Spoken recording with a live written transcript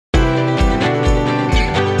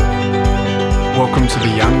Welcome to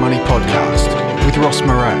the Young Money Podcast with Ross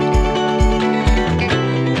Murray.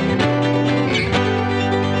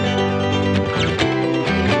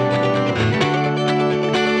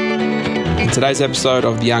 In today's episode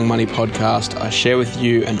of the Young Money Podcast, I share with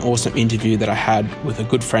you an awesome interview that I had with a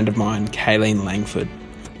good friend of mine, Kaylene Langford.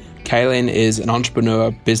 Kaylene is an entrepreneur,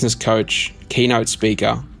 business coach, keynote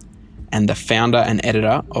speaker, and the founder and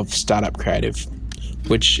editor of Startup Creative,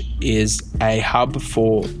 which is a hub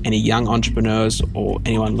for any young entrepreneurs or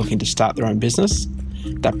anyone looking to start their own business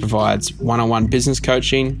that provides one-on-one business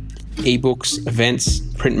coaching, ebooks, events,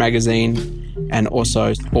 print magazine, and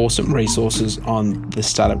also awesome resources on the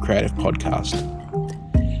Startup Creative podcast.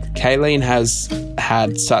 Kaylene has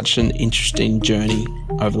had such an interesting journey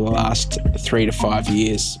over the last 3 to 5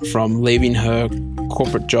 years, from leaving her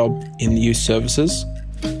corporate job in youth services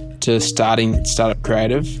to starting Startup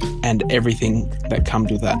Creative and everything that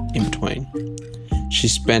comes with that in between. She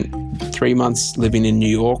spent 3 months living in New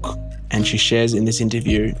York, and she shares in this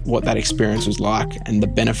interview what that experience was like and the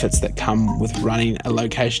benefits that come with running a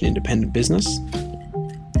location-independent business,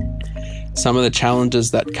 some of the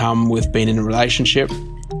challenges that come with being in a relationship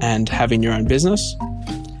and having your own business,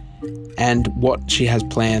 and what she has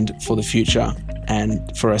planned for the future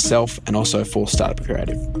and for herself and also for Startup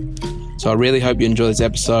Creative. So I really hope you enjoy this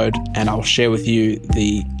episode, and I'll share with you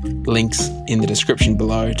the links in the description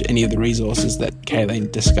below to any of the resources that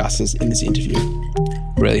Kaylene discusses in this interview.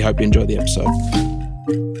 Really hope you enjoy the episode.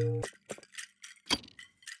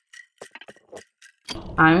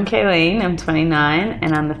 I'm Kaylene, I'm 29,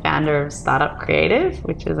 and I'm the founder of Startup Creative,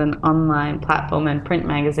 which is an online platform and print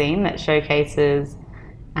magazine that showcases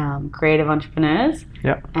creative entrepreneurs.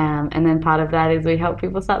 Yep. And then part of that is we help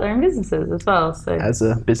people start their own businesses as well. So as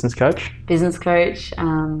a business coach,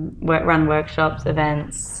 run workshops,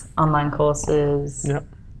 events, online courses, yep,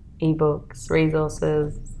 ebooks,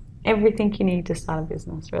 resources, everything you need to start a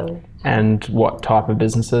business, really. And what type of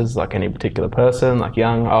businesses? Like any particular person, like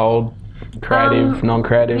young, old, creative,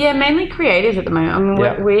 non-creative? Yeah, mainly creative at the moment. I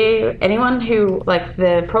mean, we're anyone who, like,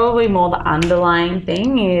 probably more the underlying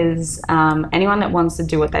thing is anyone that wants to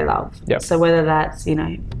do what they love. Yep. So whether that's,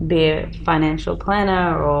 be a financial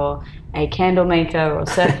planner or a candle maker or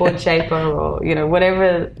surfboard shaper or,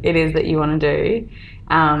 whatever it is that you want to do.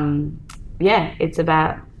 It's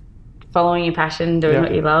about following your passion, doing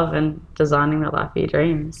what you love, and designing the life of your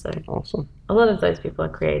dreams. So awesome. A lot of those people are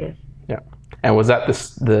creative. Yeah. And was that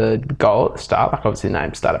the goal at the start? Like, obviously the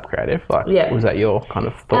name Startup Creative. Was that your kind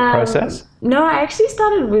of thought process? No, I actually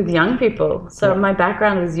started with young people. So my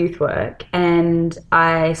background was youth work, and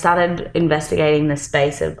I started investigating the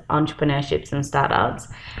space of entrepreneurships and startups.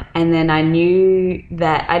 And then I knew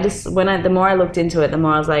that the more I looked into it, the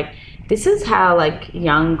more I was like, this is how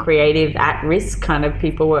young, creative, at-risk kind of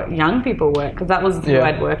young people work, because that was who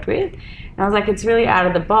I'd worked with. And I was like, it's really out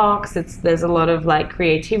of the box. There's a lot of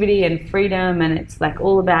creativity and freedom, and it's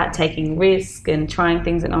all about taking risk and trying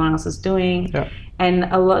things that no one else is doing. Yeah. And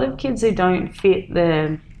a lot of kids who don't fit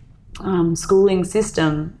the schooling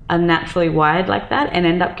system are naturally wired like that and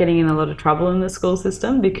end up getting in a lot of trouble in the school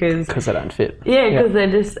system because they don't fit. Yeah, because they're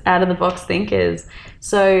just out of the box thinkers.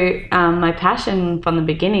 So my passion from the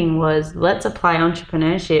beginning was, let's apply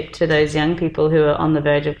entrepreneurship to those young people who are on the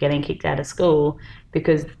verge of getting kicked out of school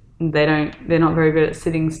because they're not very good at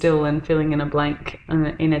sitting still and filling in a blank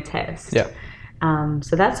in a test. Yeah.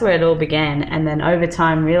 So that's where it all began. And then over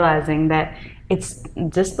time realizing that it's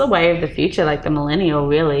just the way of the future, like the millennial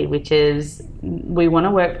really, which is we want to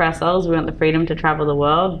work for ourselves. We want the freedom to travel the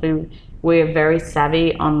world. We're very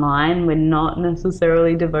savvy online. We're not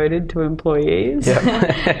necessarily devoted to employees. Yep.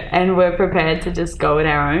 And we're prepared to just go at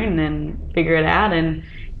our own and figure it out. And,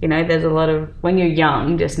 there's a lot of, when you're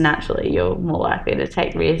young, just naturally you're more likely to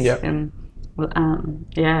take risks and,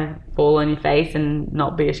 fall on your face and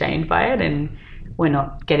not be ashamed by it. And we're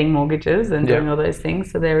not getting mortgages and doing all those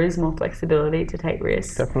things. So there is more flexibility to take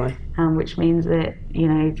risks. Definitely. Which means that,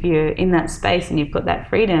 if you're in that space and you've got that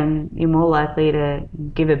freedom, you're more likely to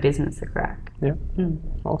give a business a crack. Yeah.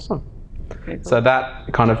 Awesome. Cool. So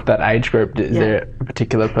that age group, is there a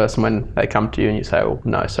particular person when they come to you and you say, "Oh,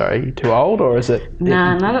 no, sorry, you're too old," or is it?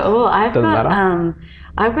 No, not at all. I've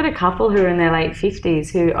got a couple who are in their late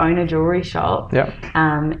 50s who own a jewellery shop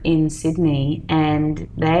in Sydney, and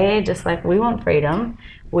they're just like, we want freedom.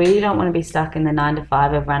 We don't want to be stuck in the 9 to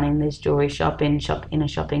 5 of running this jewellery shop in a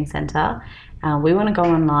shopping centre. We want to go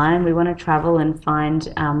online. We want to travel and find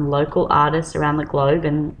local artists around the globe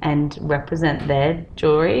and represent their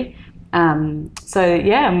jewellery. I'm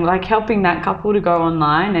helping that couple to go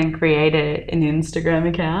online and create an Instagram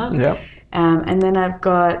account. Yep. And then I've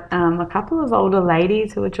got a couple of older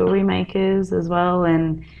ladies who are jewellery makers as well,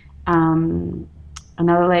 and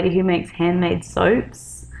another lady who makes handmade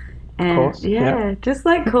soaps. And of course. just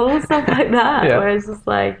like cool stuff like that. Yeah. Where it's just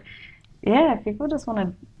like, people just want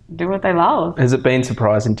to do what they love. Has it been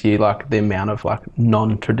surprising to you, like the amount of like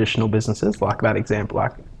non-traditional businesses, like that example?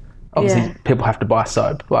 Like obviously people have to buy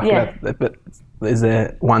soap, like but is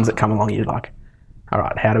there ones that come along you're like, all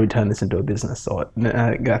right, how do we turn this into a business? Or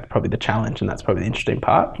that's probably the challenge, and that's probably the interesting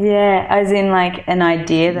part. Yeah, as in like an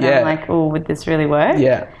idea that I'm like, oh, would this really work?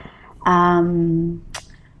 Yeah.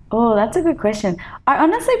 Oh, that's a good question. I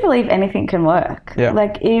honestly believe anything can work. Yeah.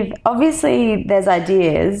 Like if obviously there's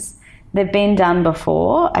ideas, they've been done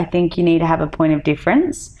before. I think you need to have a point of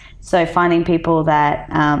difference. So finding people that,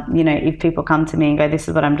 if people come to me and go, this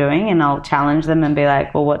is what I'm doing, and I'll challenge them and be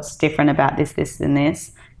like, well, what's different about this, and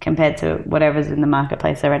this compared to whatever's in the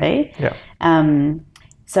marketplace already? Yeah.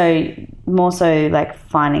 So more so like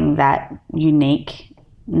finding that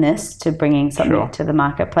uniqueness to bringing something to the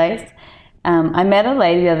marketplace. I met a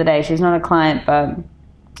lady the other day. She's not a client, but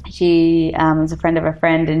she is a friend of a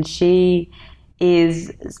friend, and she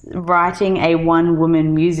is writing a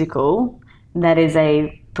one-woman musical that is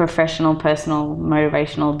a professional personal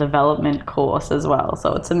motivational development course as well.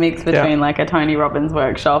 So it's a mix between like a Tony Robbins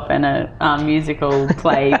workshop and a musical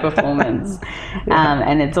play performance.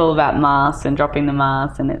 And it's all about masks and dropping the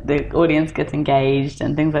mask, and the audience gets engaged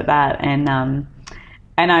and things like that.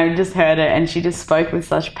 And I just heard it, and she just spoke with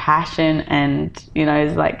such passion, and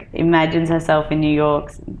is like imagines herself in New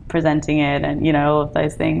York presenting it, and all of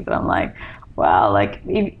those things. And I'm like, wow, like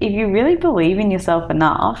if you really believe in yourself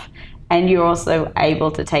enough, and you're also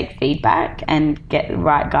able to take feedback and get the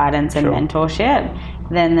right guidance and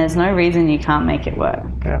mentorship, then there's no reason you can't make it work.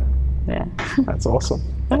 Yeah. That's awesome.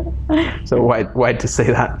 So wait to see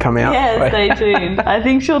that come out. Yeah, stay tuned. I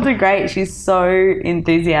think she'll do great. She's so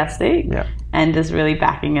enthusiastic and just really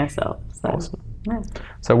backing herself. So, awesome. Yeah.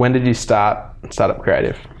 So when did you start Up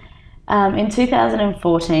Creative? In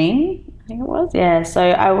 2014, I think it was. Yeah. So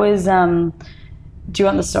I was... do you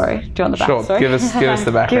want the story? Do you want the backstory? Sure. Give us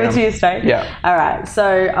the background. Give it to you straight. Yeah. All right. So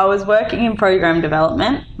I was working in program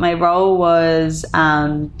development. My role was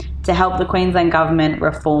to help the Queensland government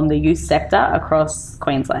reform the youth sector across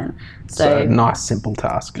Queensland. So nice, simple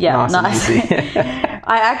task. Yeah, nice. And easy.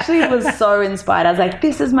 I actually was so inspired. I was like,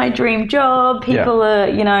 this is my dream job. People are,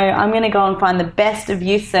 I'm going to go and find the best of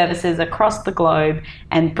youth services across the globe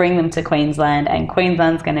and bring them to Queensland. And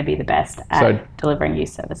Queensland's going to be the best at delivering youth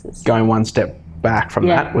services. Going one step back from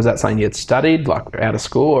that, was that something you had studied like out of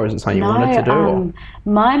school, or is it something you wanted to do?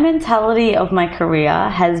 My mentality of my career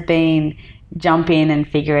has been jump in and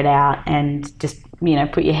figure it out, and just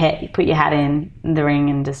put your hat in the ring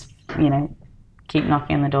and just keep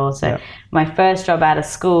knocking on the door. So my first job out of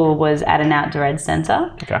school was at an outdoor ed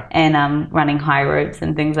centre, and running high ropes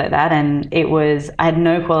and things like that. And I had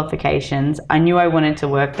no qualifications. I knew I wanted to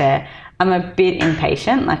work there. I'm a bit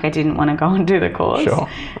impatient, like I didn't want to go and do the course. Sure.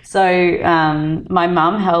 So my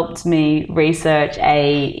mum helped me research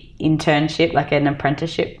a internship, like an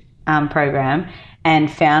apprenticeship program,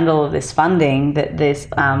 and found all of this funding that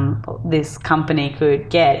this company could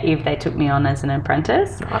get if they took me on as an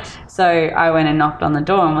apprentice. Nice. So I went and knocked on the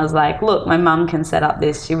door and was like, look, my mum can set up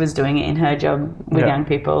this. She was doing it in her job with young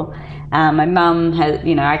people. My mum has,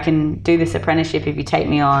 I can do this apprenticeship if you take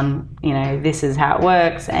me on, this is how it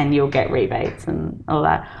works, and you'll get rebates and all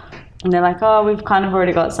that. And they're like, oh, we've kind of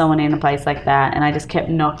already got someone in a place like that. And I just kept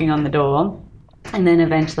knocking on the door. And then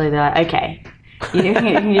eventually they're like, okay, you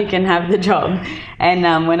can have the job.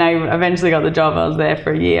 And when I eventually got the job, I was there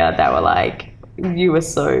for a year. They were like, you were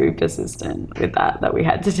so persistent with that we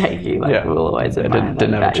had to take you. Like, we'll always admire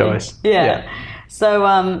didn't have a choice. Yeah. So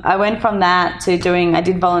I went from that to I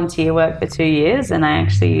did volunteer work for 2 years, and I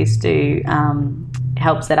actually used to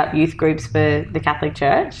help set up youth groups for the Catholic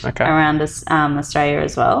Church around Australia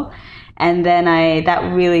as well. And then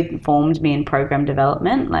that really formed me in program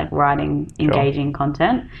development, like writing engaging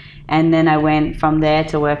content. And then I went from there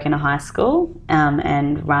to work in a high school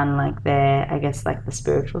and run the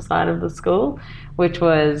spiritual side of the school, which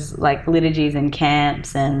was like liturgies and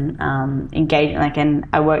camps and engaging. And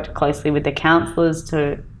I worked closely with the counsellors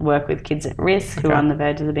to work with kids at risk who are on the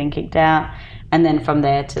verge of being kicked out. And then from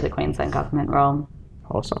there to the Queensland government role.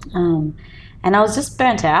 Awesome. And I was just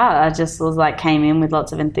burnt out. I just was came in with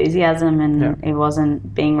lots of enthusiasm, and it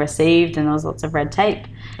wasn't being received, and there was lots of red tape.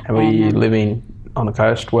 And were you living on the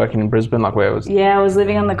coast, working in Brisbane? Like, where was? Yeah, I was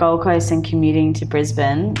living on the Gold Coast and commuting to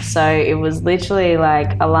Brisbane. So it was literally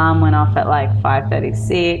alarm went off at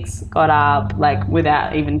 5:36. Got up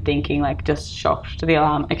without even thinking, just shocked to the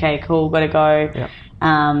alarm. Okay, cool, gotta go.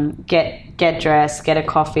 Yeah. Get dressed, get a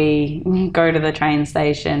coffee, go to the train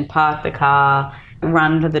station, park the car.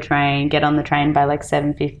 run to the train, get on the train by like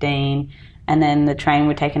 7:15, and then the train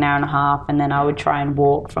would take an hour and a half, and then I would try and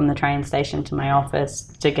walk from the train station to my office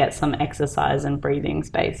to get some exercise and breathing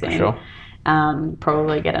space in. Sure.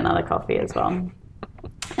 Probably get another coffee as well.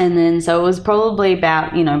 And then, so it was probably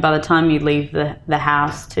about, by the time you leave the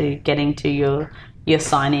house to getting to your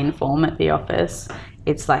sign-in form at the office,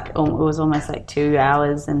 it's like, it was almost like 2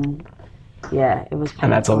 hours, and yeah, it was painful.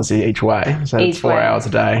 And that's obviously each way. So it's 4 hours a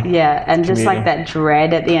day. Yeah, and just like that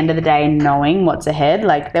dread at the end of the day, knowing what's ahead.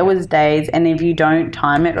 Like there was days, and if you don't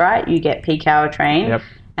time it right, you get peak hour train. Yep.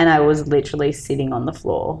 And I was literally sitting on the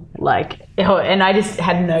floor, and I just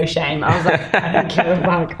had no shame. I was like, I don't give a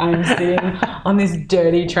fuck. I'm sitting on this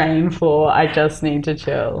dirty train floor. I just need to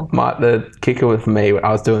chill. The kicker with me, I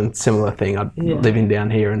was doing a similar thing. I'm living down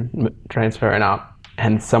here and transferring up,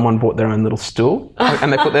 and someone bought their own little stool,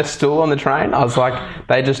 and they put their stool on the train. I was like,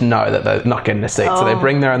 they just know that they're not getting a seat, so they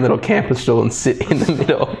bring their own little camper stool and sit in the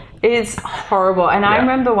middle. It's horrible. And I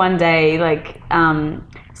remember one day,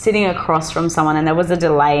 sitting across from someone, and there was a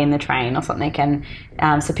delay in the train or something,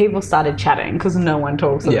 and so people started chatting because no one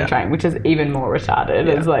talks on the train, which is even more retarded.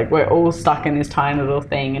 It's like we're all stuck in this tiny little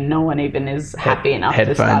thing, and no one even is happy enough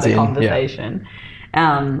to start a conversation.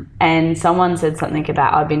 And someone said something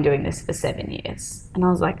about, I've been doing this for 7 years, and I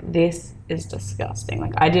was like, this is disgusting.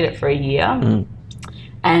 Like I did it for a year,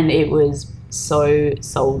 and it was so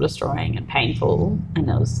soul destroying and painful, and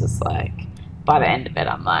it was just like, by the end of it,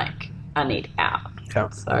 I'm like, I need out. Yeah.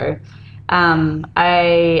 So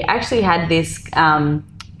I actually had this,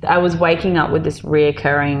 I was waking up with this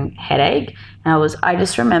reoccurring headache, and I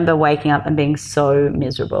just remember waking up and being so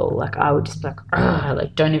miserable. Like I would just be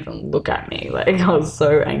like, don't even look at me. Like I was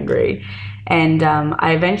so angry. And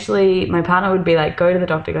I eventually, my partner would be like, go to the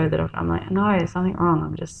doctor. I'm like, no, there's something wrong.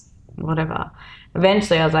 I'm just, whatever.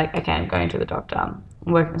 Eventually I was like, okay, I'm going to the doctor.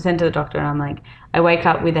 I'm sent to the doctor, and I'm like, I wake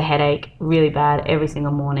up with a headache really bad every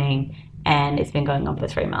single morning, and it's been going on for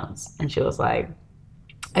 3 months. And she was like,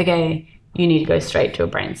 okay, you need to go straight to a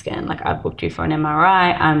brain scan. Like I've booked you for an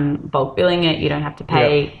MRI. I'm bulk billing it. You don't have to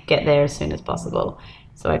pay. Yep. Get there as soon as possible.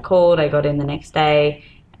 So I called. I got in the next day.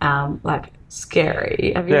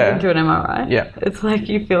 Scary. Have you been to an MRI? Yeah. It's like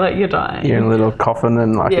you feel like you're dying. You're in a little coffin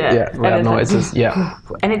and loud noises.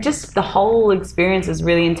 And it just, the whole experience is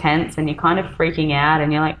really intense, and you're kind of freaking out,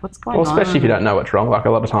 and you're like, what's going on? Well, especially if you don't know what's wrong. Like a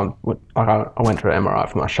lot of times, I went to an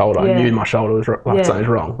MRI for my shoulder. I knew my shoulder was something's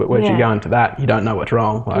wrong. But when you go into that, you don't know what's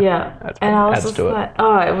wrong. Like, and I was just like,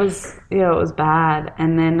 it was bad.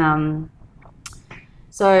 And then,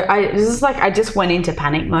 so I just went into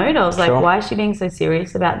panic mode. I was like, why is she being so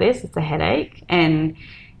serious about this? It's a headache. And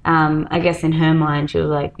I guess in her mind, she was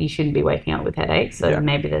like, you shouldn't be waking up with headaches. So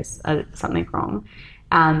maybe there's something wrong.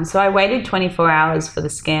 So I waited 24 hours for the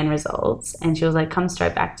scan results, and she was like, come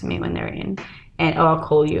straight back to me when they're in, or I'll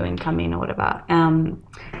call you and come in or whatever.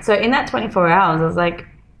 So in that 24 hours, I was like,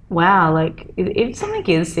 wow, like if something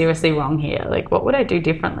is seriously wrong here, like what would I do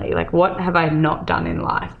differently? Like what have I not done in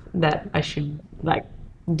life that I should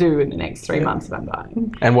do in the next 3 months if I'm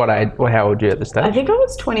dying? And how old were you at this stage? I think I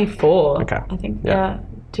was 24. Okay. I think,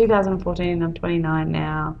 2014, I'm 29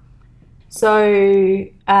 now. So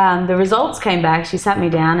the results came back. She sat me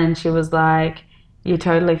down and she was like, you're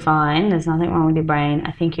totally fine. There's nothing wrong with your brain.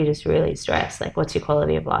 I think you're just really stressed. Like, what's your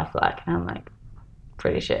quality of life like? And I'm like,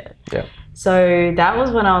 pretty shit. Yeah. So that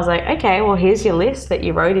was when I was like, okay, well, here's your list that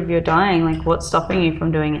you wrote if you're dying. Like, what's stopping you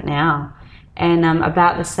from doing it now? And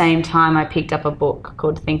about the same time, I picked up a book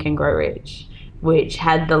called Think and Grow Rich, which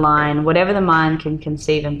had the line, whatever the mind can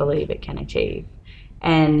conceive and believe it can achieve.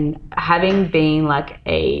 And having been like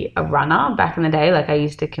a runner back in the day, like I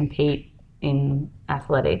used to compete in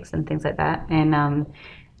athletics and things like that. And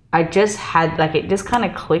I just had it just kind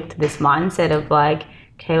of clicked this mindset of like,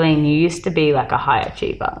 Kaylene, you used to be like a high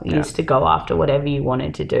achiever. You used to go after whatever you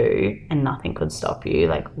wanted to do and nothing could stop you.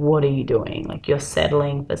 Like, what are you doing? Like, you're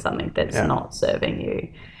settling for something that's not serving you.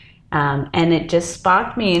 And it just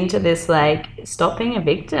sparked me into this, like, stop being a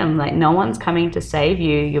victim. Like, no one's coming to save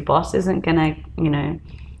you. Your boss isn't going to,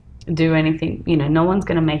 do anything. No one's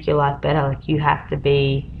going to make your life better. Like, you have to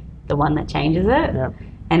be the one that changes it. Yeah.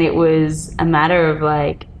 And it was a matter of,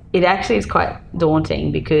 like, it actually is quite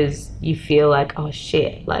daunting because you feel like, oh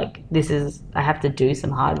shit, like I have to do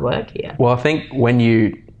some hard work here. Well, I think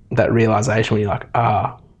that realization when you're like,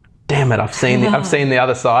 damn it, I've seen the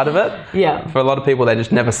other side of it. Yeah. For a lot of people, they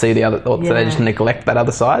just never see the other, so they just neglect that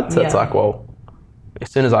other side. So it's like, well,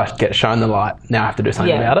 as soon as I get shown the light, now I have to do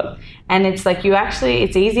something about it. And it's like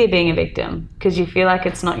it's easier being a victim because you feel like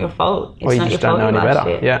it's not your fault. It's you just don't know any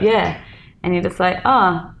better. Yeah. And you're just like,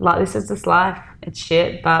 like this is just life. It's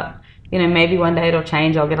shit, but you know, maybe one day it'll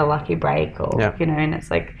change, I'll get a lucky break or, Yeah. you know, and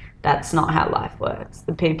it's like, that's not how life works.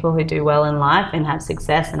 The people who do well in life and have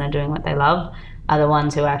success and are doing what they love are the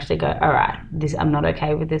ones who actually go, all right, I'm not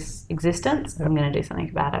okay with this existence. I'm going to do something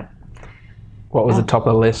about it. What was the top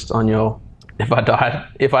of the list on your, if I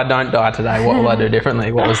don't die today, what will I do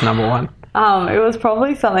differently? What was number one? It was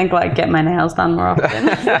probably something like get my nails done more often.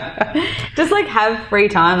 Just like have free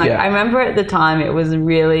time. Like I remember at the time it was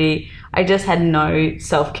really, I just had no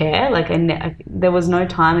self-care. Like there was no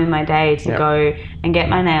time in my day to go and get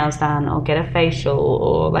my nails done or get a facial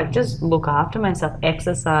or like just look after myself,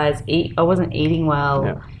 exercise, eat. I wasn't eating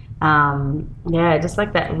well. Just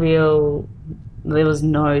like that real, there was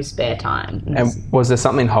no spare time. And was there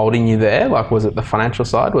something holding you there? Like, was it the financial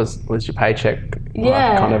side? Was your paycheck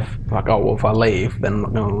kind of like, oh, well, if I leave, then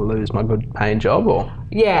I'm going to lose my good paying job? Or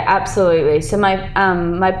yeah, absolutely. So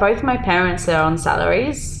both my parents are on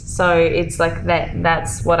salaries. So it's like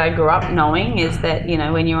that's what I grew up knowing is that, you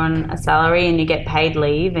know, when you're on a salary and you get paid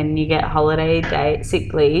leave and you get holiday day,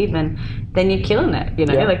 sick leave, and then you're killing it, you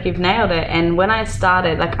know, like you've nailed it. And when I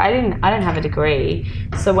started, like I didn't have a degree.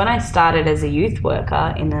 So when I started as a youth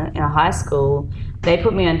worker in a high school, they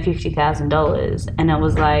put me on $50,000. And it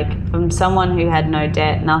was like, from someone who had no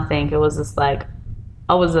debt, nothing, it was just like,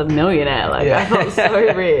 I was a millionaire. Like I felt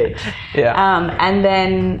so rich. And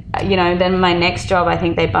then, you know, then my next job, I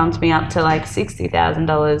think they bumped me up to like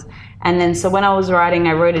 $60,000. And then, so when I was writing,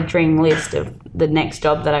 I wrote a dream list of the next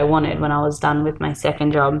job that I wanted when I was done with my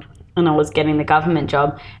second job and I was getting the government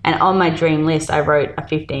job. And on my dream list, I wrote a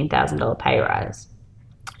 $15,000 pay rise.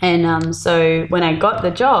 And so when I got the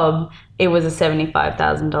job, it was a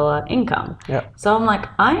 $75,000 income. So I'm like,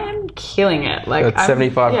 I am killing it. Like, so it's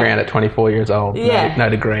 75 grand at 24 years old. No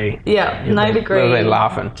degree. No degree. Really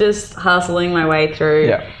laughing. Just hustling my way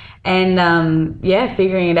through. And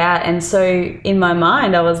figuring it out. And so in my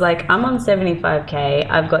mind, I was like, I'm on 75K.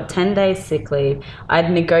 I've got 10 days sick leave. I'd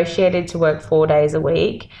negotiated to work 4 days a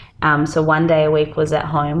week. So 1 day a week was at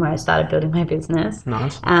home where I started building my business.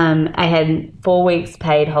 Nice. I had 4 weeks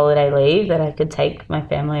paid holiday leave that I could take my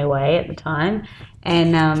family away at the time.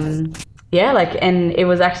 And and it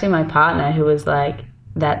was actually my partner who was like,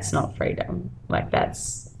 that's not freedom. Like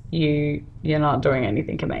you're not doing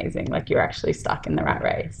anything amazing. Like you're actually stuck in the rat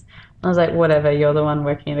race. I was like, whatever, you're the one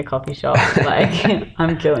working in a coffee shop. Like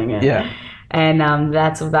I'm killing it. And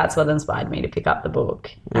that's what inspired me to pick up the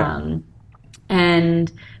book.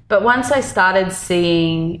 But once I started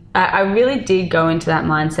seeing, I really did go into that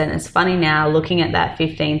mindset. And it's funny now looking at that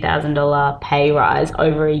 $15,000 pay rise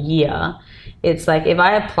over a year. It's like if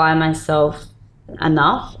I apply myself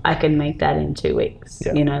enough, I can make that in 2 weeks.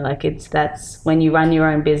 You know, like that's when you run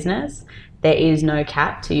your own business, there is no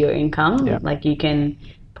cap to your income. Like you can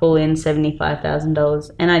pull in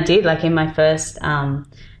 $75,000. And I did, like in my first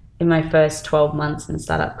 12 months in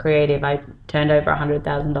Startup Creative, I turned over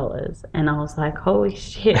 $100,000, and I was like, holy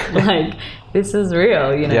shit, like this is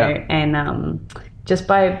real, you know. And just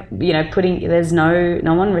by, you know, there's no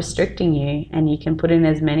one restricting you, and you can put in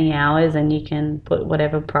as many hours and you can put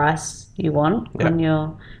whatever price you want on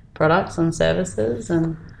your products and services.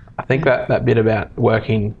 And I think that bit about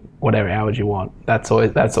working whatever hours you want, that's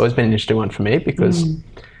always been an interesting one for me, because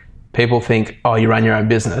people think, oh, you run your own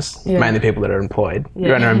business, mainly people that are employed. You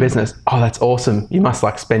run your own business, oh, that's awesome. You must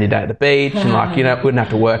like spend your day at the beach and like, you know, wouldn't have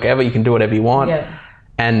to work ever. You can do whatever you want.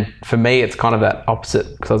 And for me, it's kind of that opposite,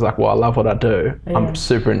 because I was like, well, I love what I do. I'm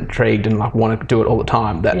super intrigued and like want to do it all the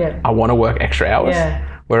time, that I want to work extra hours.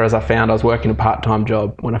 Whereas I found I was working a part-time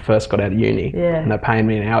job when I first got out of uni and they're paying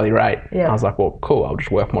me an hourly rate. I was like, well, cool, I'll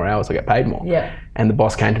just work more hours, I get paid more. And the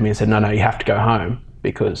boss came to me and said, no, you have to go home,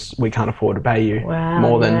 because we can't afford to pay you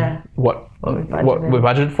more than what we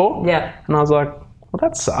budgeted for. And I was like, well,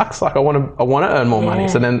 that sucks. Like I want to earn more money.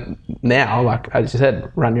 So then now, like as you said,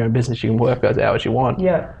 run your own business. You can work those hours you want.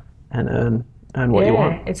 And earn what you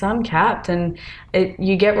want. It's uncapped, and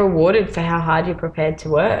you get rewarded for how hard you're prepared to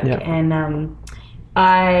work. And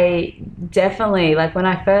I definitely, like when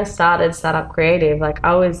I first started Startup Creative, like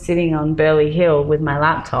I was sitting on Burleigh Hill with my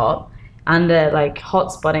laptop under like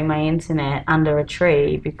hotspotting my internet under a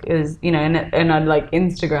tree, because, you know, and I'd like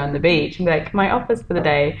Instagram the beach and be like, my office for the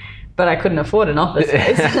day, but I couldn't afford an office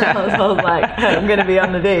space. I was like, I'm going to be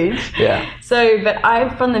on the beach. So, but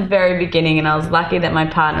from the very beginning, and I was lucky that my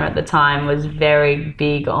partner at the time was very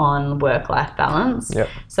big on work-life balance.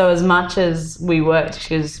 So as much as we worked,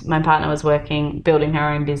 because my partner was building her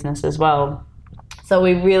own business as well. So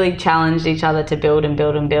we really challenged each other to build and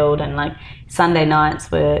build and build. And like Sunday nights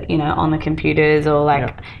were, you know, on the computers, or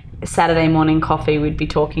like Saturday morning coffee, we'd be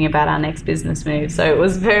talking about our next business move. So it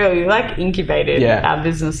was very like incubated our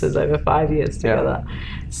businesses over 5 years together.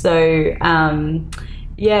 So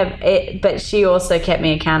but she also kept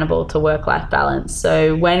me accountable to work-life balance.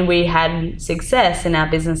 So when we had success in our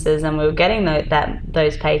businesses and we were getting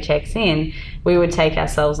those paychecks in, we would take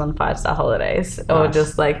ourselves on 5-star holidays or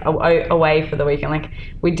just like away for the weekend. Like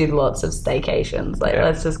we did lots of staycations. Like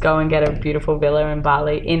let's just go and get a beautiful villa in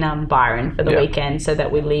Bali, in Byron for the weekend, so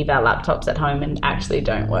that we leave our laptops at home and actually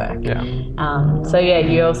don't work.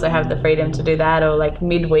 You also have the freedom to do that. Or like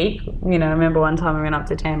midweek, I remember one time we went up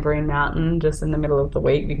to Tambourine Mountain just in the middle of the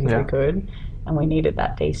week because we could, and we needed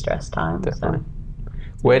that de-stress time. Definitely. So.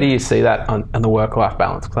 Where do you see that on the work-life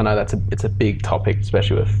balance? Because I know it's a big topic,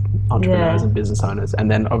 especially with entrepreneurs and business owners.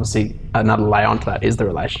 And then obviously another layer onto that is the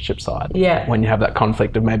relationship side. Yeah. When you have that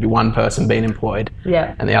conflict of maybe one person being employed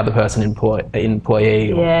and the other person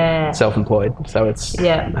employee or self-employed. So it's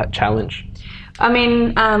that challenge. I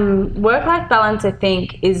mean, work-life balance, I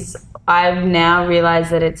think, I've now realized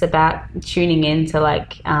that it's about tuning into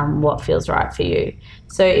like what feels right for you.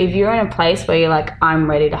 So if you're in a place where you're like, I'm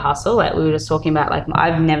ready to hustle, like we were just talking about, like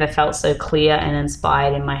I've never felt so clear and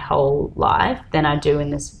inspired in my whole life than I do in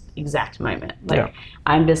this exact moment. Like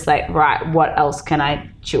I'm just like, right, what else can I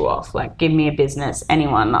chew off? Like give me a business,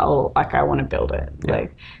 anyone, I want to build it.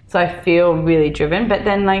 Like, so I feel really driven. But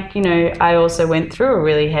then like, I also went through a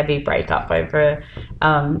really heavy breakup over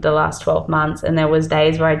the last 12 months. And there was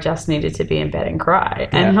days where I just needed to be in bed and cry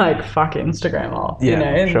and like fuck Instagram off,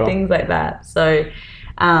 and things like that. So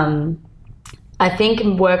I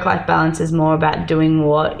think work-life balance is more about doing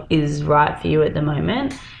what is right for you at the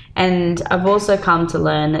moment. And I've also come to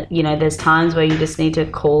learn that, there's times where you just need to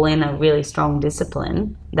call in a really strong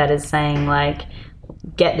discipline that is saying like,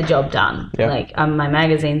 get the job done. Like my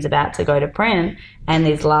magazine's about to go to print, and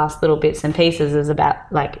these last little bits and pieces is about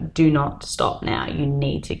like, do not stop now. You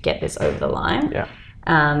need to get this over the line.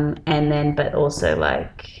 But also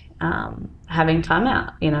like having time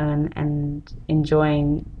out, and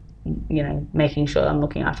enjoying, making sure I'm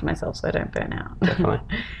looking after myself so I don't burn out. Definitely.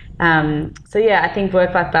 I think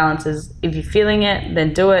work-life balance is, if you're feeling it,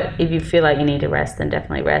 then do it. If you feel like you need to rest, then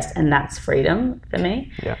definitely rest. And that's freedom for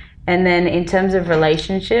me. And then in terms of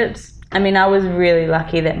relationships, I mean, I was really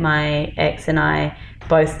lucky that my ex and I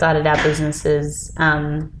both started our businesses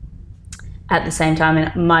at the same time.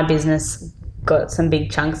 And my business got some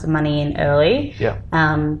big chunks of money in early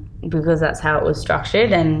because that's how it was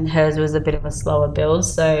structured, and hers was a bit of a slower build.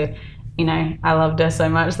 So, I loved her so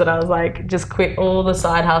much that I was like, just quit all the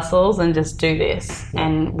side hustles and just do this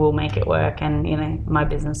and we'll make it work, and, my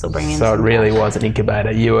business will bring in So it really was an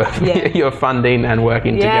incubator. You were funding and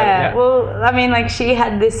working together. Yeah, well, I mean, like she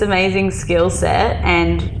had this amazing skill set,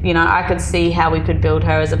 and, I could see how we could build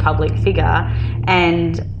her as a public figure,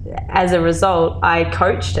 and as a result, I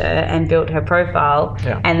coached her and built her profile.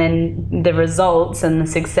 And then the results and the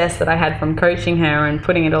success that I had from coaching her and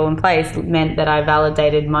putting it all in place meant that I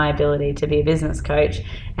validated my ability to be a business coach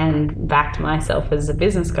and backed myself as a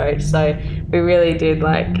business coach. So we really did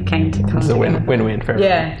came to come It's a win-win for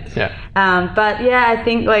everyone. I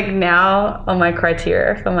think like now on my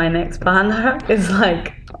criteria for my next partner is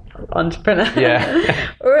like entrepreneur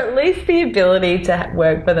or at least the ability to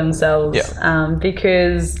work for themselves,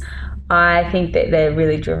 because I think that they're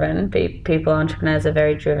really driven. People, entrepreneurs are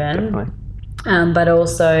very driven, but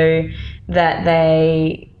also that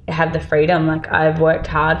they have the freedom. Like I've worked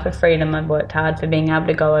hard for freedom. I've worked hard for being able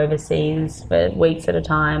to go overseas for weeks at a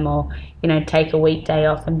time, or take a weekday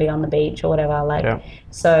off and be on the beach or whatever.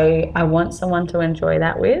 So I want someone to enjoy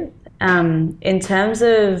that with. In terms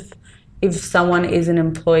of if someone is an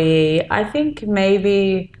employee, I think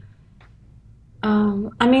maybe,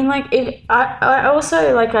 if I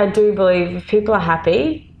also, I do believe if people are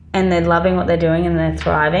happy and they're loving what they're doing and they're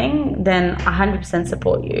thriving, then 100%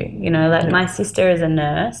 support you. My sister is a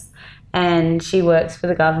nurse and she works for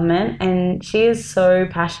the government, and she is so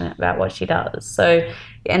passionate about what she does. So,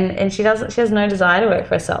 and she has no desire to work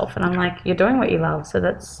for herself. And I'm like, you're doing what you love. So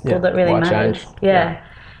that's all that really matters.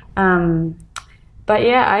 But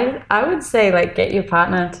I would say get your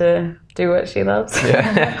partner to do what she loves.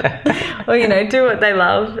 Or, do what they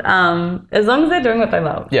love. As long as they're doing what they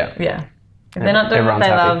love. If they're not doing what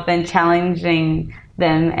they love, then challenging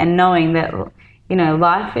them and knowing that,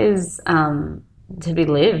 life is to be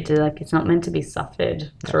lived. It's not meant to be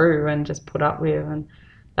suffered through and just put up with. And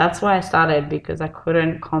that's why I started, because I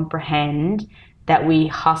couldn't comprehend that we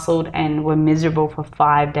hustled and were miserable for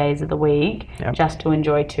 5 days of the week just to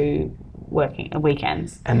enjoy 2 working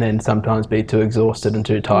weekends, and then sometimes be too exhausted and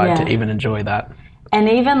too tired to even enjoy that. And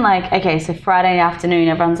even like, okay, so Friday afternoon,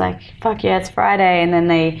 everyone's like, fuck yeah, it's Friday. And then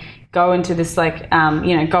they go into this like,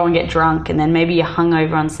 go and get drunk. And then maybe you're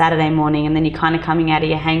hungover on Saturday morning, and then you're kind of coming out of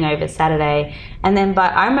your hangover Saturday. And then,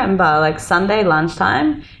 but I remember like Sunday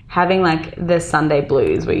lunchtime having like the Sunday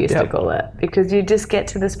blues, we used to call it, because you just get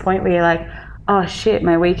to this point where you're like, oh shit,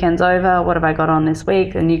 my weekend's over. What have I got on this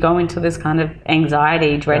week? And you go into this kind of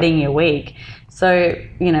anxiety, dreading your week. So,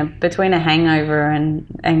 between a hangover and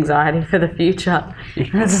anxiety for the future,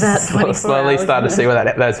 that's about 24 slowly hours. started to see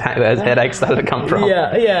where those headaches started to come from.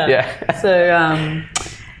 Yeah. So,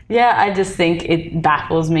 I just think it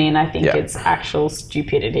baffles me, and I think it's actual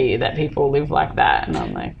stupidity that people live like that. And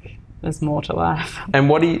I'm like, there's more to life. And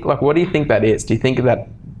what do you think that is? Do you think that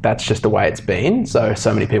that's just the way it's been? So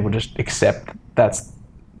many people just accept that's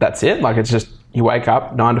it. Like, it's just you wake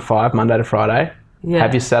up 9 to 5, Monday to Friday. Yeah.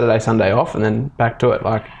 Have your Saturday, Sunday off, and then back to it.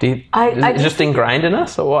 Like, is it just ingrained in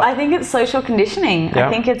us, or what? I think it's social conditioning. Yeah.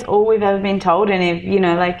 I think it's all we've ever been told. And if,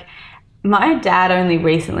 my dad only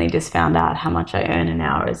recently just found out how much I earn an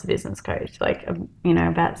hour as a business coach,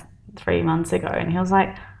 about 3 months ago. And he was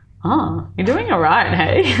like, oh, you're doing all right,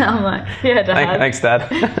 hey? I'm like, yeah, Dad. Thanks, Dad.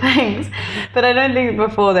 Thanks. But I don't think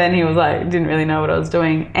before then he was like, didn't really know what I was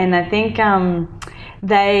doing. And I think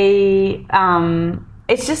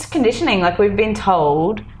it's just conditioning. Like, we've been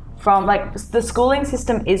told from, like, the schooling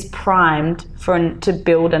system is primed to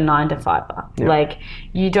build a 9 to 5er. Yeah. Like,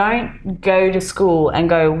 you don't go to school and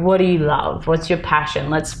go, what do you love? What's your passion?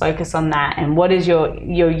 Let's focus on that. And what is your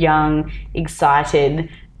young, excited,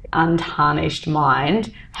 untarnished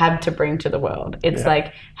mind have to bring to the world? It's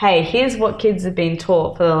like, hey, here's what kids have been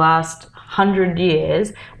taught for the last 100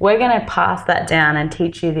 years. We're going to pass that down and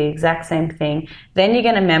teach you the exact same thing. Then you're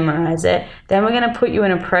going to memorize it. Then we're going to put you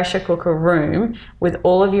in a pressure cooker room with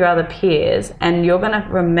all of your other peers, and you're going to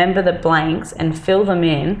remember the blanks and fill them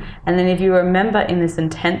in. And then if you remember in this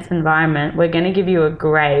intense environment, we're going to give you a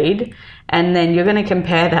grade, and then you're going to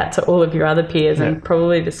compare that to all of your other peers and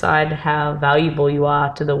probably decide how valuable you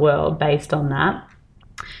are to the world based on that.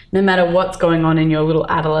 No matter what's going on in your little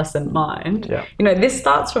adolescent mind. Yeah. This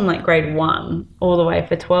starts from like grade 1 all the way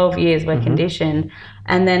for 12 years we're conditioned.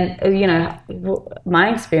 And then,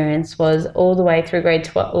 my experience was all the way through grade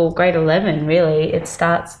 12 or grade 11, really. It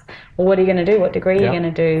starts, well, what are you going to do? What degree are you going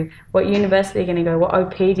to do? What university are you going to go? What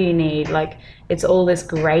OP do you need? Like, it's all this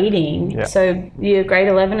grading. Yeah. So you're grade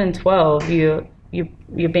 11 and 12, you're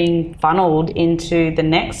being funneled into the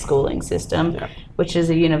next schooling system, which is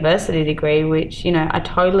a university degree, which, I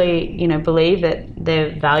totally, believe that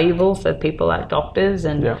they're valuable for people like doctors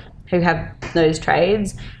and who have those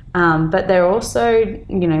trades. But they're also,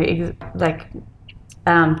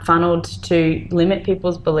 funneled to limit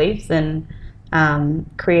people's beliefs and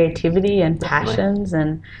creativity and passions.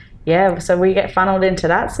 And so we get funneled into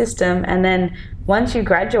that system. And then once you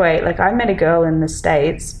graduate, like, I met a girl in the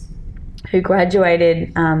States who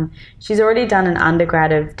graduated, she's already done an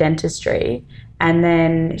undergrad of dentistry, and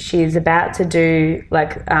then she's about to do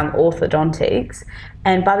orthodontics.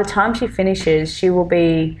 And by the time she finishes, she will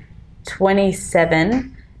be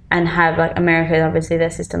 27 and have, like, America, obviously their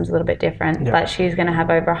system's a little bit different, but she's going to have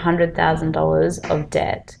over $100,000 of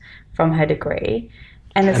debt from her degree.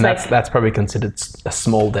 And that's probably considered a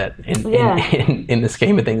small debt in the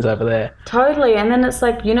scheme of things over there. Totally. And then it's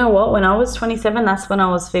like, you know what? When I was 27, that's when I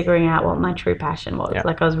was figuring out what my true passion was. Yeah.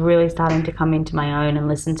 Like, I was really starting to come into my own and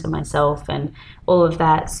listen to myself and all of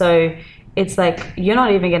that. So it's like, you're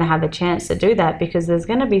not even going to have the chance to do that because there's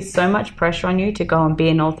going to be so much pressure on you to go and be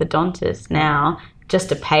an orthodontist now just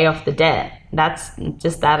to pay off the debt. That's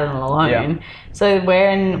just that alone. Yeah. So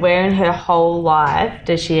where in her whole life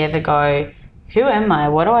does she ever go, who am I?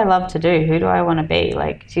 What do I love to do? Who do I want to be?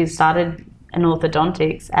 Like, she started in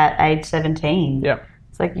orthodontics at age 17. Yeah.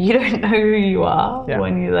 It's like, you don't know who you are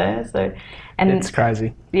when you're there. So, and it's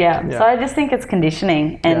crazy. Yeah. So I just think it's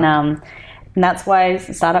conditioning. And that's why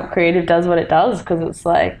Startup Creative does what it does, because it's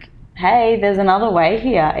like, hey, there's another way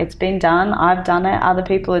here. It's been done. I've done it. Other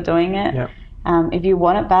people are doing it. Yeah. If you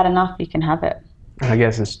want it bad enough, you can have it. I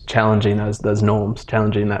guess it's challenging those norms,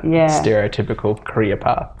 challenging that stereotypical career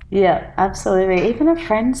path. Yeah, absolutely. Even a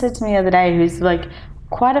friend said to me the other day, who's like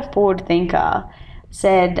quite a forward thinker,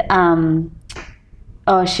 said,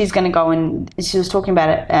 she's going to go and, she was talking about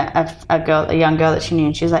a young girl that she knew,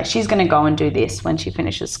 and she was like, she's going to go and do this when she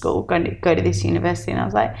finishes school, go to this university. And I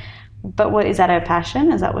was like, but what is that, her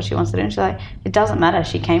passion? Is that what she wants to do? And she's like, it doesn't matter.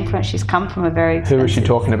 She's come from a very expensive... Who was she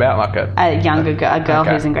talking about? Like a girl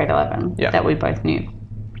who's in grade 11 that we both knew.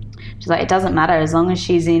 She's like, it doesn't matter as long as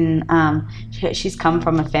she's in... she's come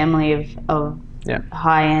from a family of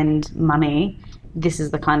high-end money. this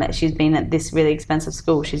is the kind that she's been at this really expensive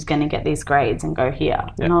school. She's going to get these grades and go here.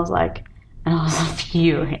 Yeah. And I was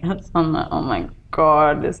furious. I'm like, oh my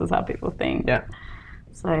God, this is how people think. Yeah.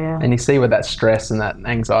 So, yeah. And you see where that stress and that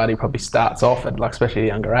anxiety probably starts off at, like, especially at a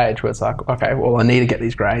younger age, where it's like, okay, well, I need to get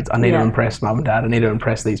these grades. I need to impress mum and dad. I need to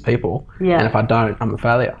impress these people. Yeah. And if I don't, I'm a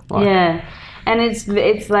failure. Like, yeah. And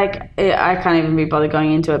it's like, I can't even be bothered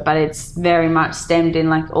going into it, but it's very much stemmed in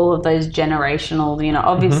like all of those generational, you know,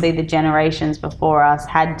 obviously the generations before us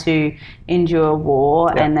had to endure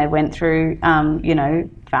war and they went through, you know,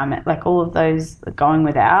 famine, like all of those going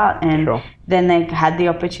without. And then they had the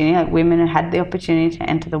opportunity, like women had the opportunity to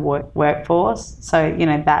enter the workforce. So, you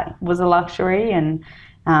know, that was a luxury, and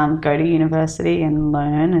go to university and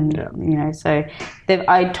learn, and you know, so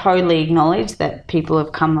I totally acknowledge that people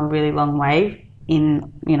have come a really long way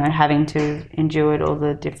in, you know, having to endure all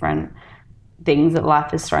the different things that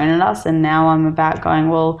life has thrown at us. And now I'm about going,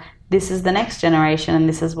 well, this is the next generation and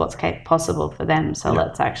this is what's possible for them. So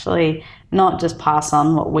let's actually not just pass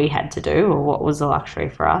on what we had to do or what was a luxury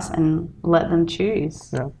for us, and let them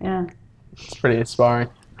choose. Yeah. It's pretty inspiring.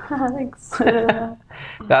 Thanks.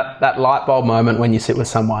 That light bulb moment when you sit with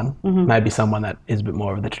someone, maybe someone that is a bit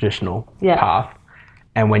more of the traditional path,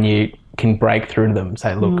 and when you can break through to them and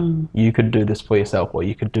say, look, you could do this for yourself, or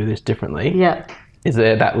you could do this differently. Yeah. Is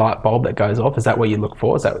there that light bulb that goes off? Is that what you look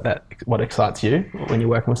for? Is that what excites you when you're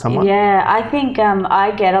working with someone? Yeah, I think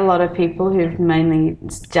I get a lot of people who've mainly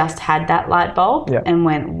just had that light bulb and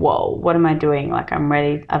went, whoa, what am I doing? Like, I'm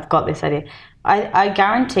ready. I've got this idea. I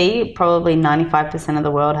guarantee probably 95% of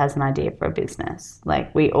the world has an idea for a business.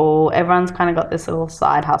 Like, everyone's kind of got this little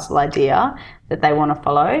side hustle idea that they want to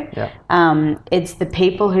follow. Yeah. It's the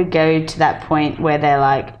people who go to that point where they're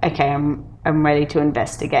like, okay, I'm ready to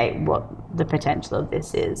investigate what the potential of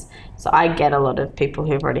this is. So I get a lot of people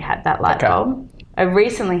who've already had that light bulb. I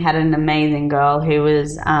recently had an amazing girl who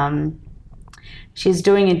was, she's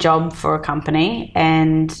doing a job for a company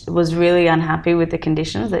and was really unhappy with the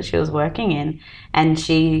conditions that she was working in. And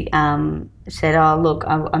she said, oh, look,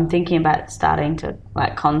 I'm thinking about starting to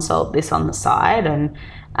like consult this on the side.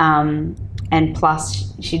 And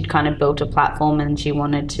plus she'd kind of built a platform and she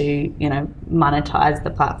wanted to, you know, monetize the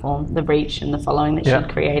platform, the reach and the following that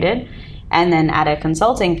she'd created, and then add her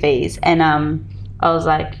consulting fees. And I was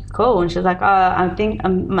like, cool. And she was like, oh, I think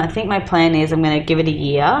my plan is I'm going to give it a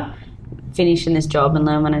year, finish in this job and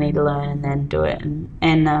learn what I need to learn, and then do it.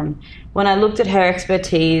 And when I looked at her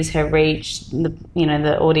expertise, her reach,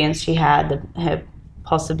 the audience she had, her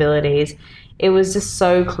possibilities, it was just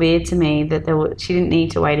so clear to me that she didn't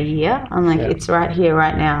need to wait a year. I'm like, it's right here,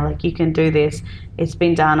 right now. Like, you can do this. It's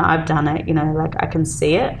been done. I've done it. You know, like, I can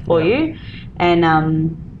see it for you.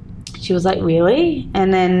 And she was like, really?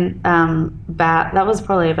 And then that was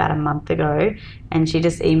probably about a month ago. And she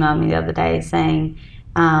just emailed me the other day saying,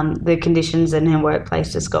 the conditions in her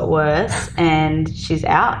workplace just got worse and she's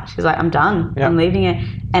out. She's like, I'm done. I'm leaving it.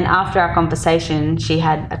 And after our conversation, she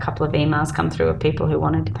had a couple of emails come through of people who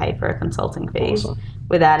wanted to pay for her consulting fees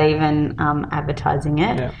without even advertising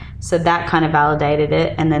it. So that kind of validated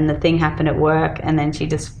it. And then the thing happened at work, and then she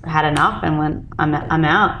just had enough and went, I'm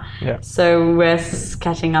out. So we're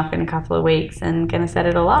catching up in a couple of weeks and going to set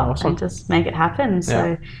it all up and just make it happen.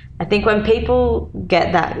 So I think when people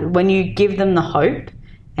get that, when you give them the hope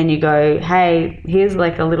and you go, hey, here's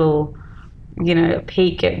like a little, you know,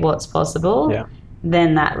 peek at what's possible,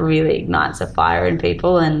 then that really ignites a fire in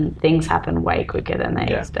people and things happen way quicker than they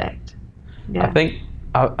expect. I think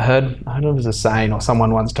I heard it was a saying, or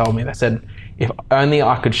someone once told me, they said, if only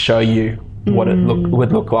I could show you what it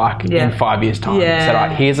would look like in 5 years' time. So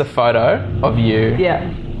like, here's a photo of you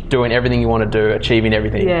doing everything you want to do, achieving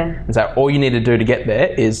everything. And so all you need to do to get there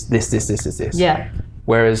is this.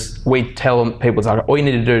 Whereas we tell people, it's like, all you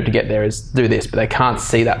need to do to get there is do this, but they can't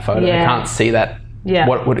see that photo. They can't see that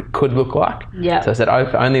what it could look like. So I said,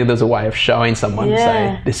 if only there's a way of showing someone,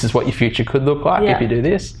 say, this is what your future could look like if you do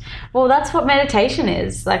this. Well, that's what meditation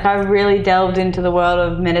is. Like, I really delved into the world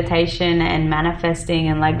of meditation and manifesting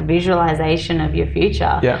and like visualization of your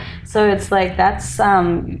future. So it's like, that's,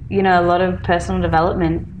 you know, a lot of personal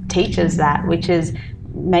development teaches that, which is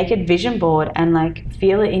make a vision board and like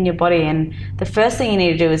feel it in your body. And the first thing you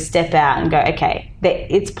need to do is step out and go, okay,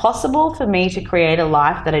 it's possible for me to create a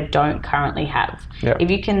life that I don't currently have.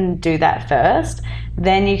 If you can do that first,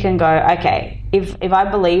 then you can go, okay, if I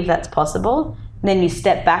believe that's possible, then you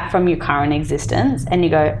step back from your current existence and you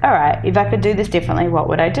go, all right, if I could do this differently, what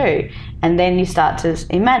would I do? And then you start to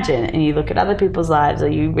imagine and you look at other people's lives, or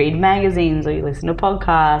you read magazines, or you listen to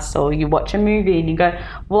podcasts, or you watch a movie and you go,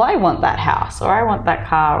 well, I want that house, or I want that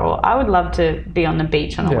car, or I would love to be on the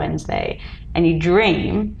beach on a Wednesday. And you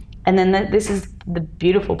dream, and then this is the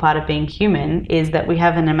beautiful part of being human, is that we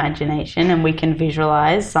have an imagination and we can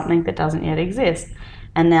visualize something that doesn't yet exist.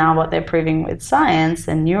 And now what they're proving with science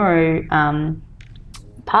and neuro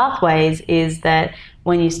pathways is that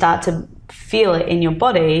when you start to feel it in your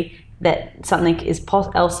body that something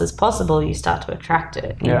else is possible, you start to attract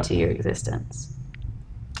it into your existence.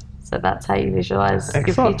 So that's how you visualize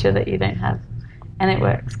your future that you don't have. And it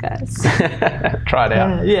works, guys. Try it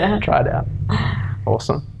out. Yeah. Try it out.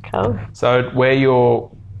 Awesome. Cool. So where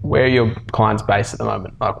are your clients based at the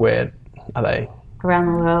moment? Like, where are they?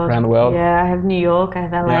 Around the world. Around the world? Yeah, I have New York, I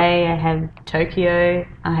have LA, I have Tokyo,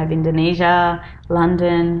 I have Indonesia,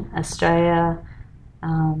 London, Australia,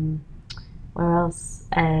 where else?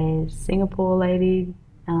 A Singapore lady.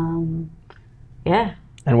 Yeah.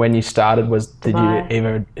 And when you started, did Dubai. you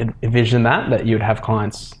ever envision that you'd have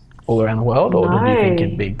clients all around the world, or did you think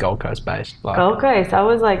it'd be Gold Coast based? Like, Gold Coast. I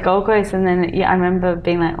was like Gold Coast, and then I remember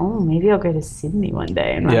being like, oh, maybe I'll go to Sydney one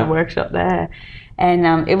day and run a workshop there.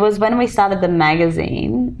 And it was when we started the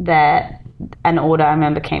magazine that an order, I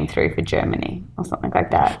remember, came through for Germany or something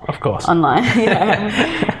like that. Of course. Online.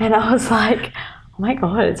 And I was like, oh my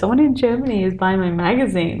God, someone in Germany is buying my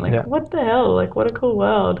magazine. Like, what the hell? Like, what a cool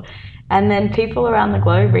world. And then people around the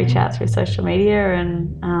globe reach out through social media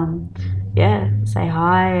and, say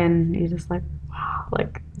hi. And you're just like, wow,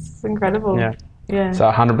 like, this is incredible. Yeah.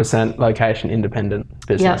 So 100% location independent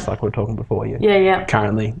business, like we were talking before. You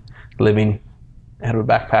currently living out of a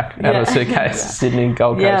backpack, out of a suitcase, Sydney,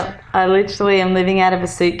 Gold Coast. Yeah, I literally am living out of a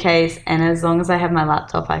suitcase, and as long as I have my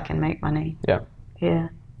laptop, I can make money. Yeah. Yeah.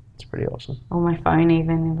 It's pretty awesome. Or my phone,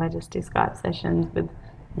 even if I just do Skype sessions with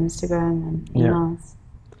Instagram and emails.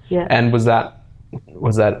 Yeah. And was that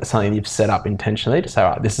something you've set up intentionally to say,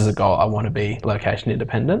 all right, this is a goal, I want to be location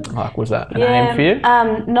independent? Like, was that an aim for you?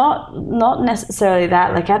 Not necessarily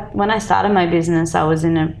that. Like, when I started my business, I was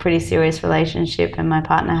in a pretty serious relationship and my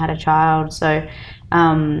partner had a child. So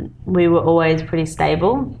we were always pretty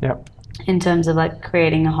stable in terms of like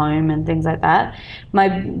creating a home and things like that.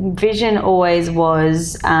 My vision always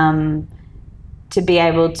was to be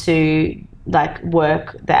able to like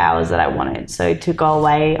work the hours that I wanted. So to go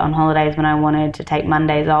away on holidays when I wanted, to take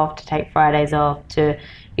Mondays off, to take Fridays off, to,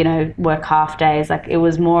 work half days. Like, it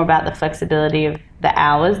was more about the flexibility of the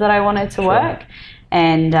hours that I wanted to work.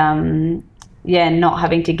 And, not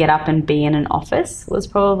having to get up and be in an office was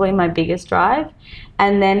probably my biggest drive.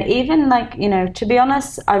 And then even like, to be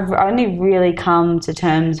honest, I've only really come to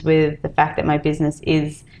terms with the fact that my business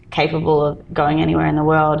is capable of going anywhere in the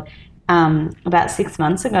world about 6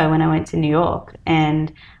 months ago when I went to New York,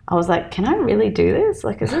 and I was like, can I really do this?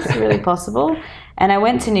 Like, is this really possible? And I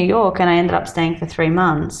went to New York and I ended up staying for 3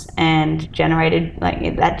 months and generated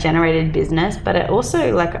business, but it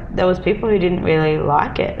also, like, there was people who didn't really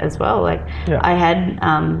like it as well. Like, I had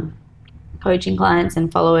coaching clients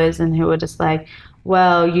and followers and who were just like,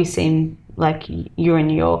 well, you seem like you're in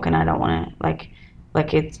New York and I don't want to, like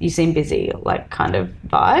you seem busy, like, kind of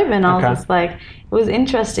vibe. And I was just like, it was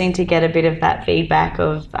interesting to get a bit of that feedback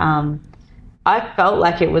of, I felt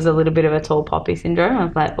like it was a little bit of a tall poppy syndrome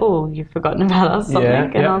of like, oh, you've forgotten about us,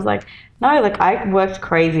 something. And I was like, no, like, I worked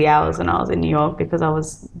crazy hours when I was in New York because I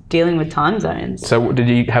was dealing with time zones. So did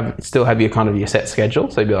you still have your set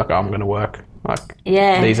schedule? So you'd be like, oh, I'm going to work like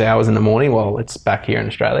these hours in the morning while it's back here in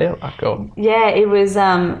Australia? Like,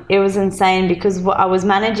 it was insane because I was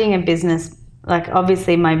managing a business. Like,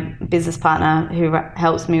 obviously my business partner who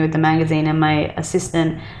helps me with the magazine and my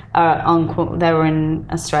assistant they were in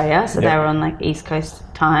Australia, so they were on like East Coast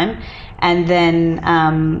time. And then,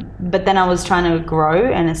 but then I was trying to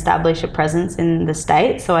grow and establish a presence in the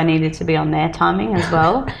States, so I needed to be on their timing as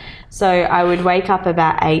well. So I would wake up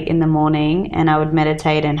about 8 in the morning and I would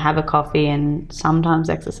meditate and have a coffee and sometimes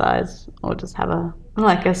exercise or just have a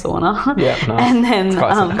sauna. Yeah, nice. And then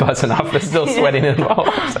it's close enough, but still sweating involved.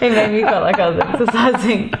 It made me feel like I was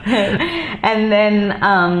exercising. And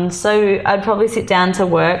then, so I'd probably sit down to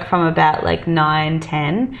work from about like 9,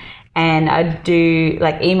 10, and I'd do,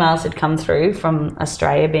 like, emails had come through from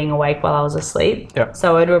Australia being awake while I was asleep. Yep.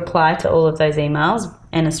 So I'd reply to all of those emails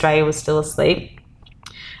and Australia was still asleep.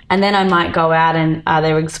 And then I might go out and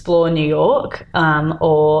either explore New York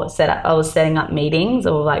or I was setting up meetings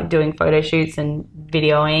or like doing photo shoots and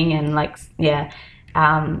videoing and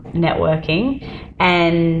networking.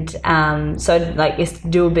 And so I'd like just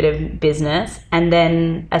do a bit of business. And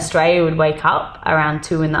then Australia would wake up around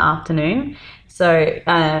 2 in the afternoon. So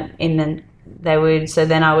in the so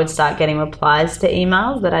then I would start getting replies to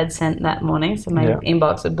emails that I'd sent that morning. So my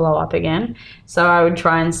inbox would blow up again. So I would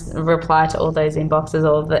try and reply to all those inboxes,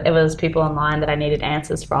 or if it was people online that I needed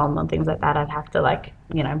answers from and things like that, I'd have to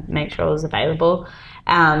make sure it was available.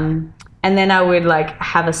 And then I would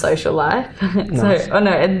have a social life. Nice.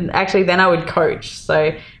 And actually then I would coach.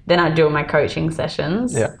 So then I'd do my coaching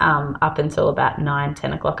sessions up until about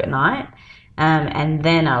 9-10 o'clock at night. And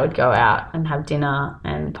then I would go out and have dinner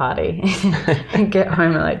and party and get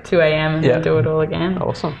home at 2 a.m. and then do it all again.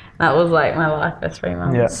 Awesome. That was my life for 3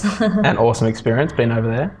 months. Yeah. An awesome experience being over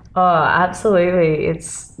there. Oh, absolutely.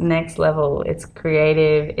 It's next level. It's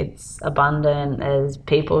creative. It's abundant. There's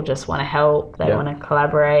people just want to help. They want to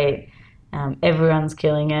collaborate. Everyone's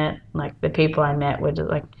killing it. The people I met were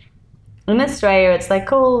just in Australia, it's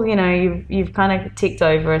cool, you've kind of ticked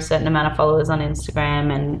over a certain amount of followers on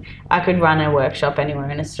Instagram, and I could run a workshop anywhere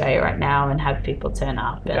in Australia right now and have people turn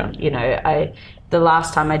up. And, the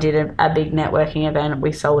last time I did a big networking event,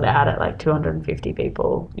 we sold out at 250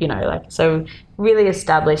 people, so really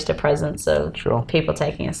established a presence of people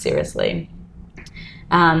taking us seriously.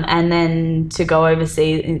 And then to go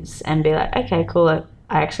overseas and be okay, cool,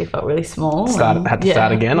 I actually felt really small. Had to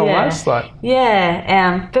start again almost? But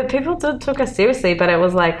people took us seriously, but it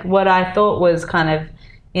was what I thought was kind of,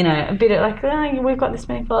 a bit of we've got this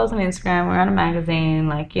many followers on Instagram, we're on a magazine,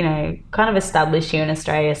 kind of established here in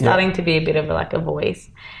Australia, starting to be a bit of a voice.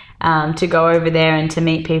 To go over there and to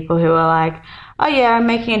meet people who are I'm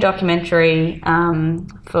making a documentary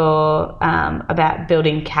for about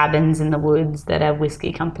building cabins in the woods that a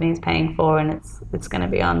whiskey company is paying for, and it's going to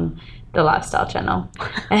be on the Lifestyle Channel.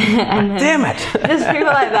 And damn it. Just people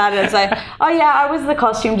like that. And it's I was the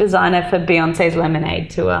costume designer for Beyonce's Lemonade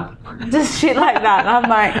tour. Just shit like that.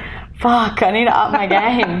 And I'm fuck, I need to up my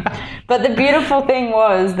game. But the beautiful thing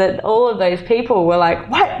was that all of those people were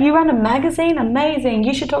what? You run a magazine? Amazing.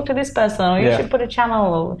 You should talk to this person, or you should put a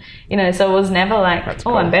channel, or, so it was never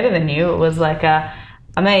cool. I'm better than you. It was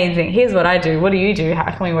amazing. Here's what I do. What do you do?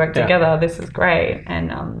 How can we work together? This is great.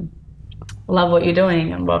 And, love what you're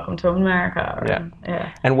doing, and welcome to America.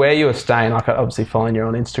 And where you were staying, obviously following you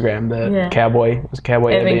on Instagram, the cowboy, was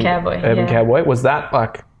Cowboy Urban Cowboy. Urban Cowboy. Was that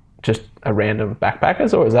just a random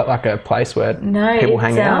backpackers, or is that a place where people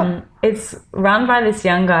hang out? It's run by this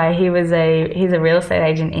young guy. He's a real estate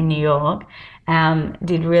agent in New York.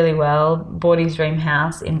 Did really well, bought his dream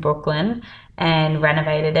house in Brooklyn and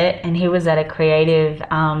renovated it. And he was at a creative,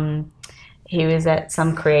 some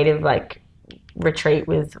creative retreat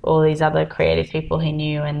with all these other creative people he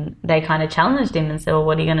knew, and they kind of challenged him and said, well,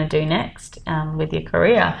 what are you going to do next with your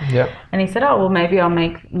career? And he said, oh, well, maybe I'll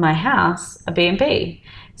make my house a B&B.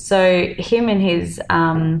 So him and his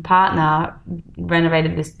partner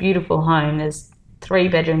renovated this beautiful home. There's 3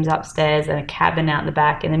 bedrooms upstairs and a cabin out the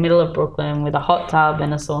back in the middle of Brooklyn with a hot tub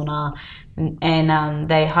and a sauna, and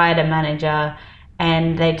they hired a manager.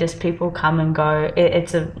 And people come and go.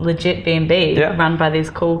 It's a legit B&B run by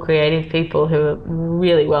these cool creative people who are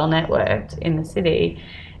really well networked in the city.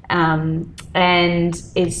 And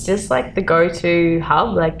it's just the go-to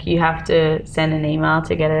hub. You have to send an email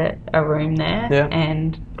to get a room there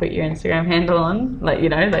and put your Instagram handle on.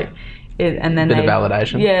 And then bit of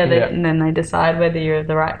validation. And then they decide whether you're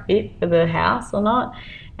the right fit for the house or not.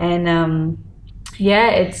 And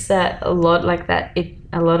it's a lot like that.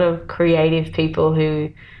 A lot of creative people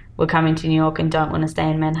who were coming to New York and don't want to stay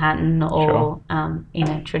in Manhattan or in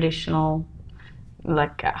a traditional a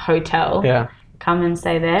hotel, come and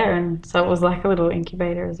stay there. And so it was a little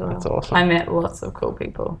incubator as well. That's awesome. I met lots of cool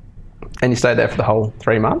people. And you stayed there for the whole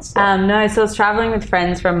 3 months? No, so I was traveling with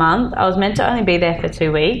friends for a month. I was meant to only be there for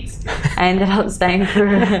 2 weeks. I ended up staying for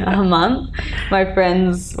a month. My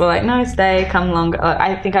friends were no, stay, come longer.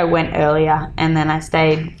 I think I went earlier, and then I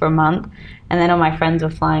stayed for a month. And then all my friends were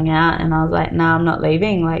flying out, and I was no, I'm not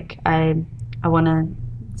leaving. I want to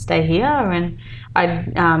stay here. And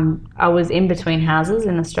I was in between houses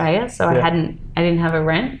in Australia, so I didn't have a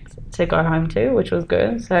rent to go home to, which was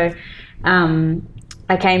good. So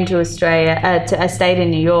I came to Australia. I stayed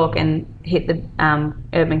in New York and hit the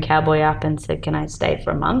Urban Cowboy up and said, "Can I stay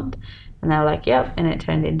for a month?" And they were "Yep." And it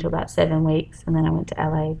turned into about 7 weeks, and then I went to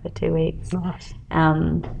LA for 2 weeks. Nice.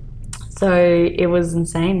 So it was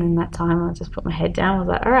insane. In that time, I just put my head down. I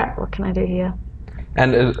was all right, what can I do here?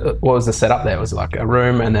 And what was the setup there? Was it a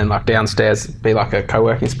room, and then downstairs be a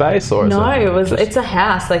co-working space, or it's a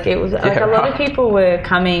house. It was a lot of people were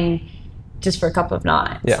coming just for a couple of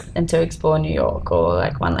nights and to explore New York, or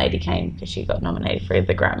one lady came because she got nominated for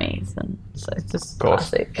the Grammys, and so it's just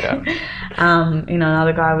classic.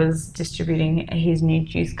 Another guy was distributing his new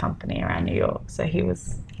juice company around New York, so he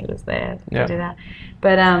was there to do that.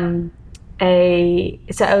 But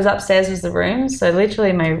so I was upstairs was the room. So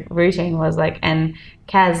literally my routine was like, and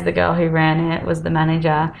Kaz, the girl who ran it, was the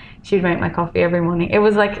manager. She'd make my coffee every morning. It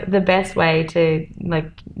was like the best way to like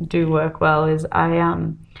do work well is I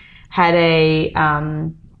had a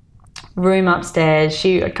room upstairs.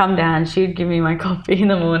 She would come down, she'd give me my coffee in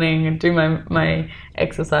the morning and do my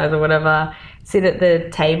exercise or whatever, sit at the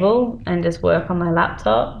table and just work on my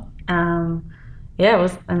laptop. It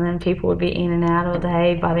was, and then people would be in and out all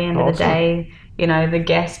day. By the end of the day, you know, the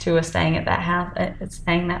guests who were staying at that house,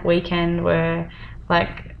 staying that weekend were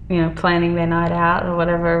like, you know, planning their night out or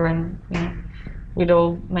whatever, and you know, we'd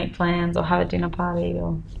all make plans or have a dinner party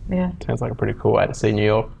or Sounds like a pretty cool way to see New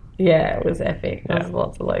York. Yeah, it was epic. There was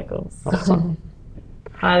lots of locals. Awesome.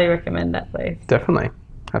 Highly recommend that place. Definitely.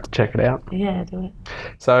 Have to check it out. Yeah, do it.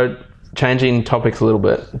 So changing topics a little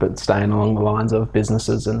bit, but staying along the lines of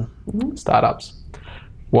businesses and startups.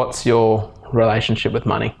 What's your relationship with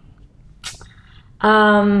money?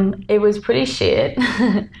 It was pretty shit.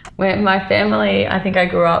 When my family, I think I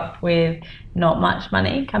grew up with not much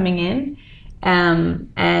money coming in,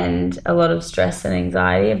 and a lot of stress and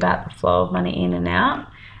anxiety about the flow of money in and out.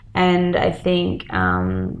 And I think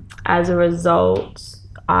as a result,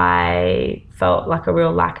 I felt like a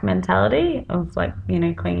real lack mentality of like, you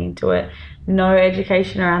know, clinging to it. No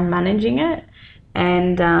education around managing it.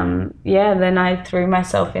 And then I threw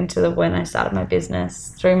myself into when I started my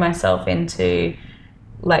business, threw myself into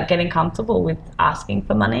like getting comfortable with asking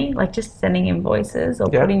for money, like just sending invoices or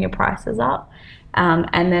putting your prices up.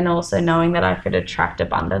 And then also knowing that I could attract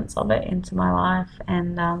abundance of it into my life.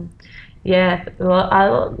 And I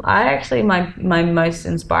actually, my most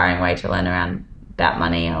inspiring way to learn about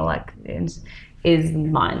money is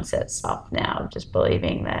mindset stuff now, just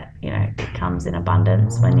believing that, you know, it comes in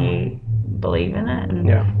abundance when you believe in it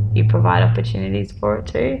and you provide opportunities for it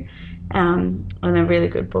too. And a really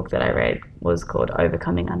good book that I read was called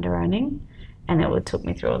Overcoming Under-Earning, and it took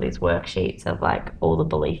me through all these worksheets of like all the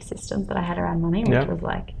belief systems that I had around money, which was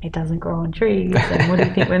like, it doesn't grow on trees, and what do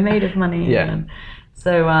you think we're made of money? And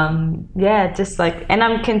so just like, and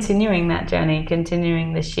I'm continuing that journey,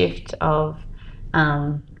 continuing the shift of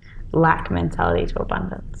lack mentality to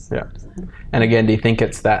abundance. And again, do you think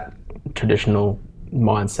it's that traditional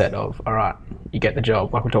mindset of, all right, you get the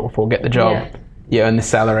job, like we talked before, get the job, you earn the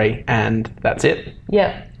salary, and that's it?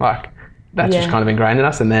 Like that's just kind of ingrained in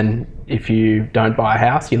us. And then if you don't buy a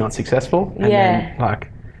house, you're not successul. And then like,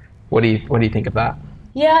 what do you think of that?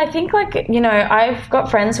 Yeah, I think like, you know, I've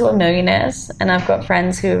got friends who are millionaires, and I've got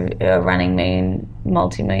friends who are running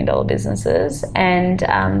multi-million-dollar businesses, and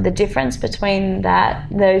the difference between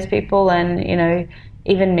those people and, you know,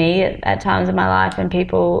 even me at times in my life, and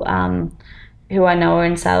people who I know are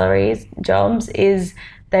in salaries jobs, is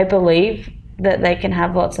they believe that they can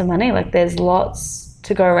have lots of money. Like there's lots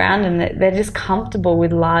to go around, and they're just comfortable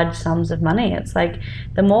with large sums of money. It's like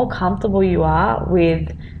the more comfortable you are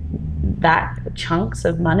with that chunks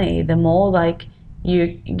of money, the more like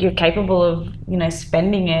you're capable of, you know,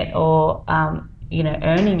 spending it or you know,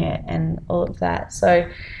 earning it and all of that. So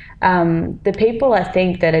the people I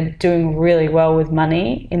think that are doing really well with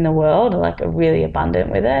money in the world are really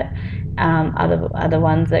abundant with it, are the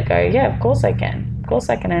ones that go, of course I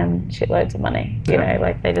can earn shitloads of money, you know,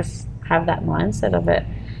 like they just have that mindset of it.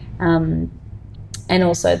 And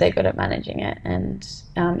also they're good at managing it and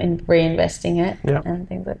in reinvesting it and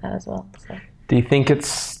things like that as well. So. Do you think it's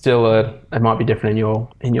still it might be different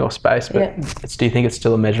in your space, but do you think it's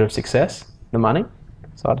still a measure of success, the money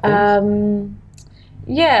side of things?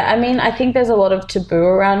 I mean, I think there's a lot of taboo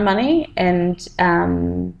around money, and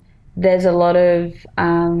there's a lot of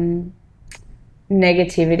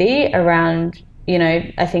negativity around, you know,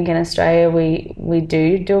 I think in Australia we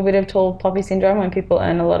do a bit of tall poppy syndrome when people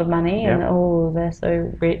earn a lot of money and they're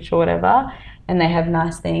so rich or whatever, and they have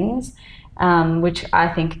nice things, which I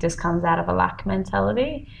think just comes out of a lack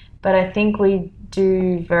mentality. But I think we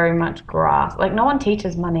do very much grasp, like no one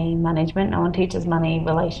teaches money management, no one teaches money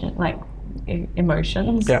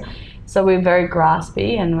emotions. So we're very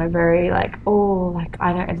graspy, and we're very like,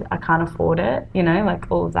 I can't afford it, you know,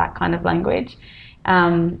 like all of that kind of language.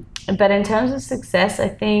 But in terms of success, I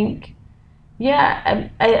think, I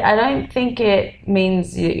don't think it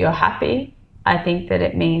means you're happy. I think that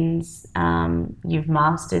it means you've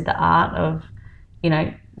mastered the art of, you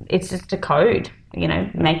know, it's just a code. You know,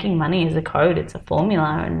 making money is a code. It's a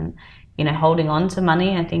formula, and, you know, holding on to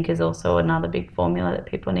money, I think, is also another big formula that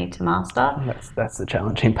people need to master. That's the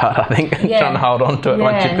challenging part, I think, trying to hold on to it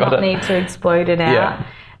once you've got it. Not need to explode it out.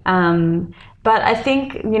 But I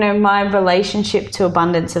think, you know, my relationship to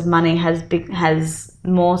abundance of money has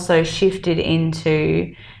more so shifted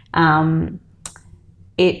into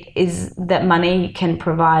it is that money can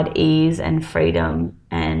provide ease and freedom,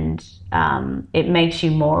 and it makes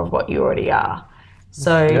you more of what you already are.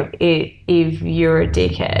 So if you're a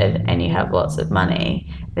dickhead and you have lots of money,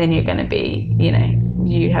 then you're going to be,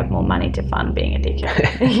 you have more money to fund being a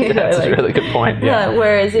dickhead. That's a really good point. Yeah.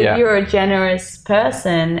 Whereas if you're a generous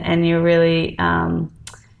person and you're really,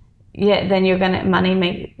 then you're going to,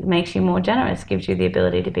 money makes you more generous, gives you the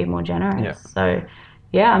ability to be more generous. Yeah. So,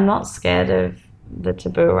 I'm not scared of the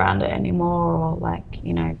taboo around it anymore, or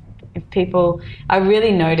if people, I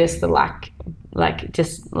really notice the lack,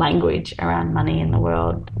 just language around money in the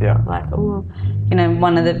world. Yeah.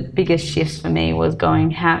 One of the biggest shifts for me was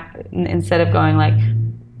instead of going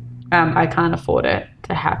I can't afford it,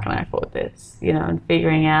 to how can I afford this, and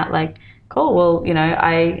figuring out cool, well,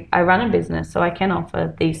 I run a business, so I can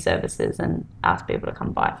offer these services and ask people to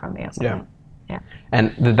come buy from me or something. Yeah.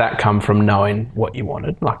 And did that come from knowing what you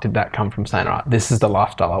wanted? Did that come from saying, all right, this is the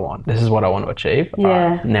lifestyle I want, this is what I want to achieve? Yeah. All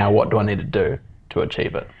right, now what do I need to do to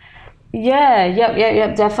achieve it? Yeah,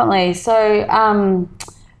 yep, definitely. So,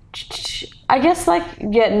 I guess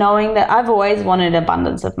knowing that I've always wanted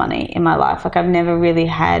abundance of money in my life. I've never really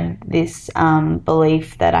had this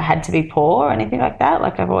belief that I had to be poor or anything like that.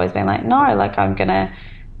 I've always been no, I'm gonna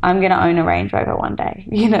own a Range Rover one day.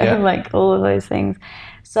 All of those things.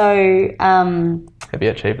 So, have you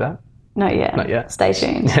achieved that? Not yet. Not yet. Stay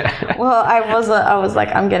tuned. Well, I was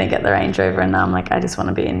I'm gonna get the Range Rover, and now I'm I just want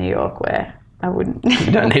to be in New York where I wouldn't.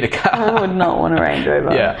 You don't need a car. I would not want a Range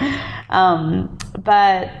Rover. Yeah.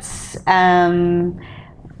 But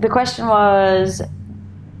the question was,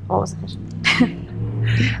 what was the question?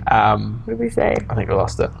 What did we say? I think we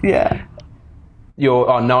lost it. Yeah.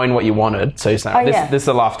 You're knowing what you wanted, so you're saying, this is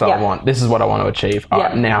the lifestyle I want. This is what I want to achieve. All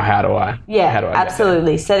right, now how do I? Yeah, how do I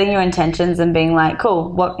absolutely. Setting your intentions and being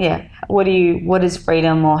cool. What does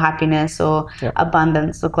freedom or happiness or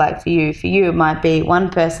abundance look like for you? For you, it might be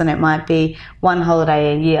one person. It might be one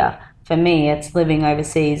holiday a year. For me, it's living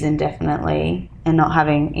overseas indefinitely and not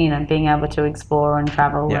having, being able to explore and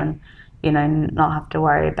travel and, not have to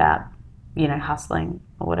worry about, hustling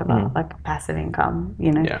or whatever, passive income,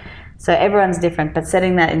 Yeah. So everyone's different, but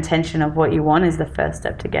setting that intention of what you want is the first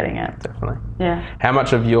step to getting it. Definitely. Yeah. How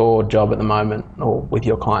much of your job at the moment or with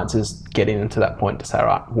your clients is getting into that point to say, all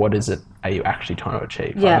right, what is it are you actually trying to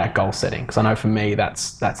achieve? That goal setting? Because I know for me,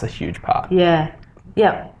 that's a huge part. Yeah.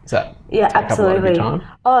 Yeah. Does that take absolutely. Up a lot of your time?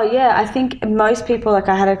 Oh, yeah. I think most people,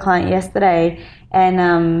 I had a client yesterday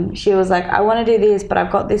and she was I want to do this, but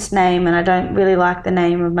I've got this name and I don't really like the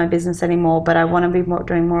name of my business anymore, but I want to be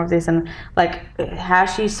doing more of this. And how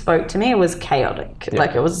she spoke to me was chaotic.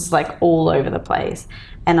 Yeah. It was all over the place.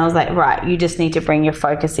 And I was right, you just need to bring your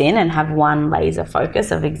focus in and have one laser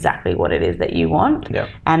focus of exactly what it is that you want. Yeah.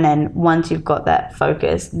 And then once you've got that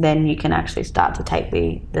focus, then you can actually start to take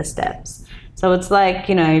the steps. So it's if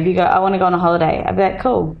you go, I want to go on a holiday, I'd be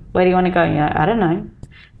cool, where do you want to go? And you're I don't know.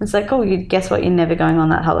 It's cool, you guess what, you're never going on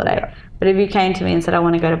that holiday. Yeah. But if you came to me and said, I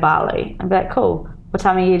want to go to Bali, I'd be cool, what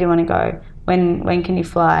time of year do you want to go? When can you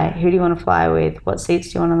fly? Who do you want to fly with? What seats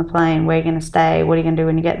do you want on the plane? Where are you going to stay? What are you going to do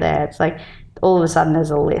when you get there? It's all of a sudden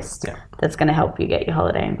there's a list that's going to help you get your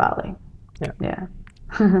holiday in Bali. Yeah. Yeah.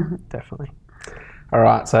 Definitely. All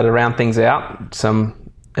right, so to round things out, some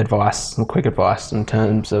quick advice in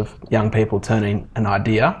terms of young people turning an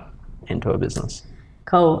idea into a business.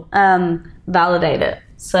 Cool. Validate it.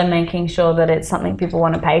 So making sure that it's something people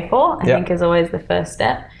want to pay for, I think is always the first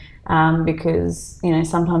step. Because,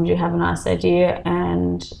 sometimes you have a nice idea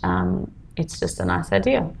and it's just a nice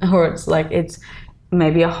idea. Or it's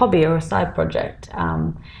maybe a hobby or a side project.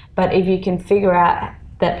 But if you can figure out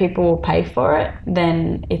that people will pay for it,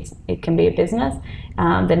 then it can be a business.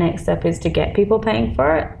 The next step is to get people paying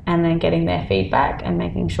for it and then getting their feedback and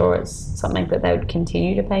making sure it's something that they would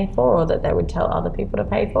continue to pay for or that they would tell other people to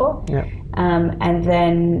pay for. Yeah. And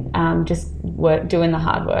then just doing the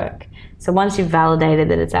hard work. So once you've validated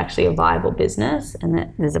that it's actually a viable business and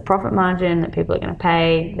that there's a profit margin, that people are going to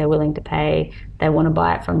pay, they're willing to pay, they want to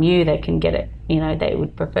buy it from you, they can get it, they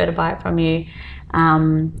would prefer to buy it from you,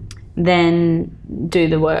 then do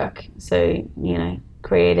the work. So,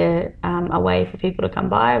 create a way for people to come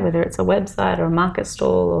by, whether it's a website or a market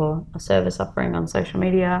stall or a service offering on social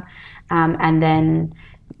media, and then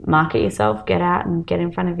market yourself, get out and get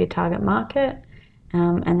in front of your target market,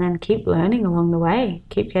 and then keep learning along the way,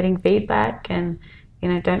 keep getting feedback, and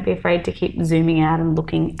don't be afraid to keep zooming out and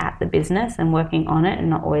looking at the business and working on it and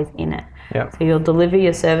not always in it. Yep. So you'll deliver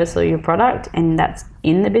your service or your product and that's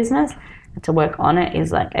in the business. To work on it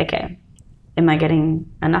is okay, am I getting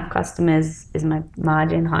enough customers? Is my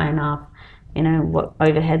margin high enough? What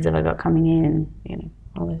overheads have I got coming in?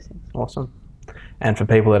 All those things. Awesome. And for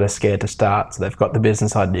people that are scared to start, so they've got the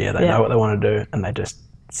business idea, they know what they want to do, and they just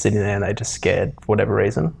sitting there and they're just scared for whatever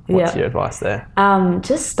reason. What's your advice there?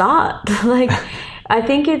 Just start. I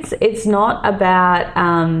think it's not about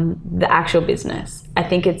the actual business. I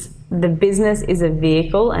think the business is a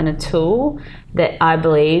vehicle and a tool that I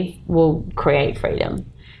believe will create freedom.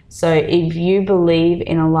 So if you believe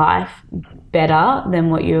in a life better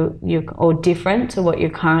than what or different to what you're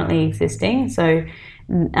currently existing, so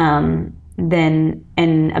then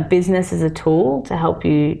a business is a tool to help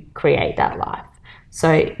you create that life.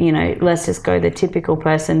 So, let's just go, the typical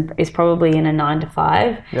person is probably in a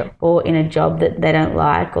 9-to-5 or in a job that they don't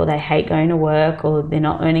like, or they hate going to work, or they're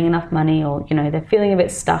not earning enough money, or, they're feeling a bit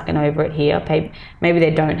stuck and over it here. Maybe they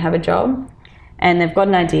don't have a job and they've got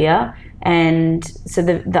an idea. And so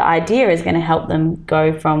the idea is going to help them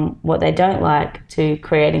go from what they don't like to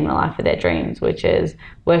creating the life of their dreams, which is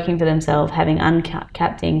working for themselves, having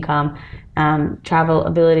uncapped income,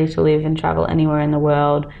 ability to live and travel anywhere in the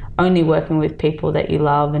world, only working with people that you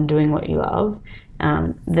love and doing what you love.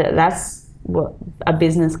 That's what a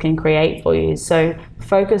business can create for you. So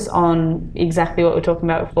focus on exactly what we were talking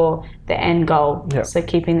about before, the end goal. So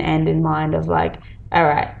keeping the end in mind of all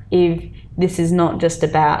right, if this is not just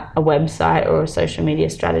about a website or a social media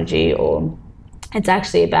strategy, or it's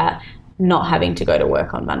actually about not having to go to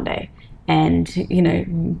work on Monday and,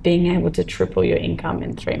 being able to triple your income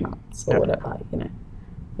in 3 months or whatever,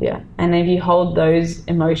 And if you hold those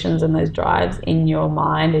emotions and those drives in your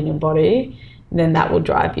mind and your body, then that will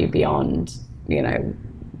drive you beyond,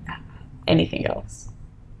 anything else.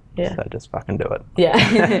 Yeah. So just fucking do it.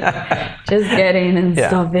 Yeah. Just get in and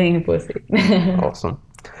stop being a pussy. Awesome.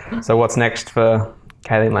 So what's next for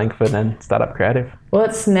Kaylene Langford and Startup Creative?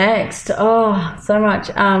 What's next? Oh, so much.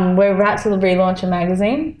 We're about to relaunch a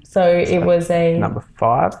magazine. So it was a... Number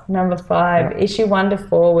 5. Number 5. Yep. Issue 1 to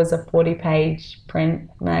 4 was a 40-page print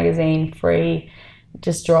magazine, free.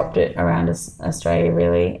 Just dropped it around Australia,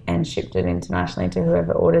 really, and shipped it internationally to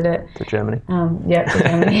whoever ordered it. To Germany. To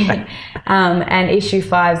Germany. And issue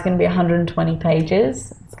 5 is going to be 120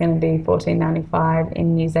 pages. It's going to be $14.95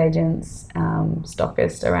 in newsagents,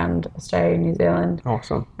 stockists around Australia and New Zealand.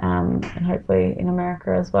 Awesome. And hopefully in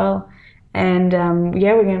America as well. And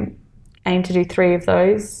we're going to aim to do 3 of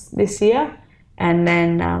those this year. And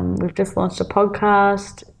then we've just launched a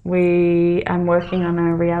podcast. I'm working on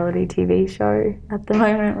a reality TV show at the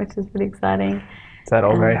moment, which is pretty exciting. Is that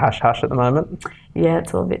all very hush-hush at the moment? Yeah,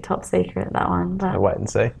 it's all a bit top secret, that one. But so wait and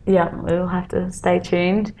see. Yeah, we'll have to stay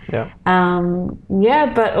tuned. Yeah.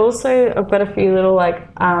 But also I've got a few little,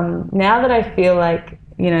 now that I feel like,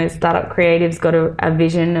 Startup Creative's got a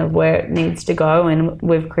vision of where it needs to go, and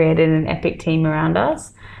we've created an epic team around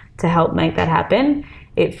us to help make that happen.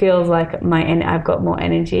 It feels like I've got more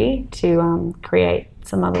energy to create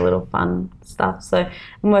some other little fun stuff. So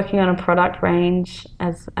I'm working on a product range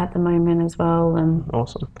at the moment as well. And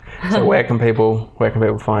awesome. So where can people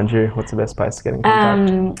find you? What's the best place to get in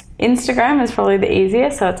contact? Instagram is probably the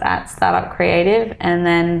easiest. So it's at Startup Creative, and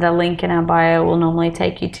then the link in our bio will normally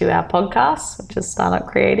take you to our podcast, which is Startup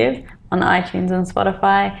Creative on iTunes and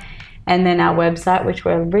Spotify, and then our website, which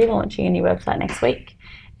we're relaunching a new website next week.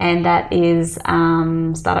 And that is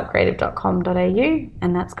startupcreative.com.au,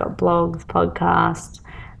 and that's got blogs, podcasts,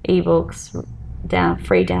 ebooks,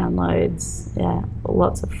 free downloads,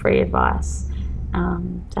 lots of free advice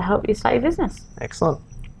to help you start your business. Excellent.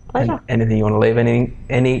 Pleasure. Anything you want to leave?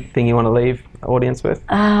 Anything you want to leave the audience with?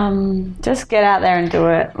 Just get out there and do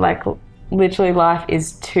it. Literally, life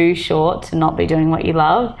is too short to not be doing what you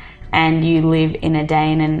love, and you live in a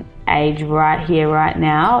day and an age right here, right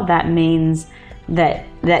now. That means that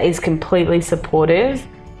is completely supportive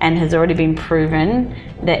and has already been proven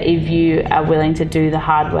that if you are willing to do the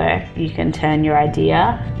hard work, you can turn your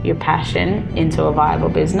idea, your passion into a viable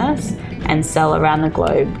business and sell around the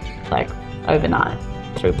globe overnight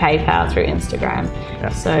through PayPal, through Instagram. Yeah.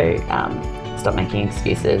 So stop making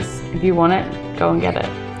excuses. If you want it, go and get it.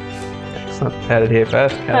 Excellent. Heard it here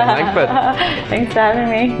first. Langford. Thanks for having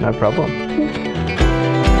me. No problem.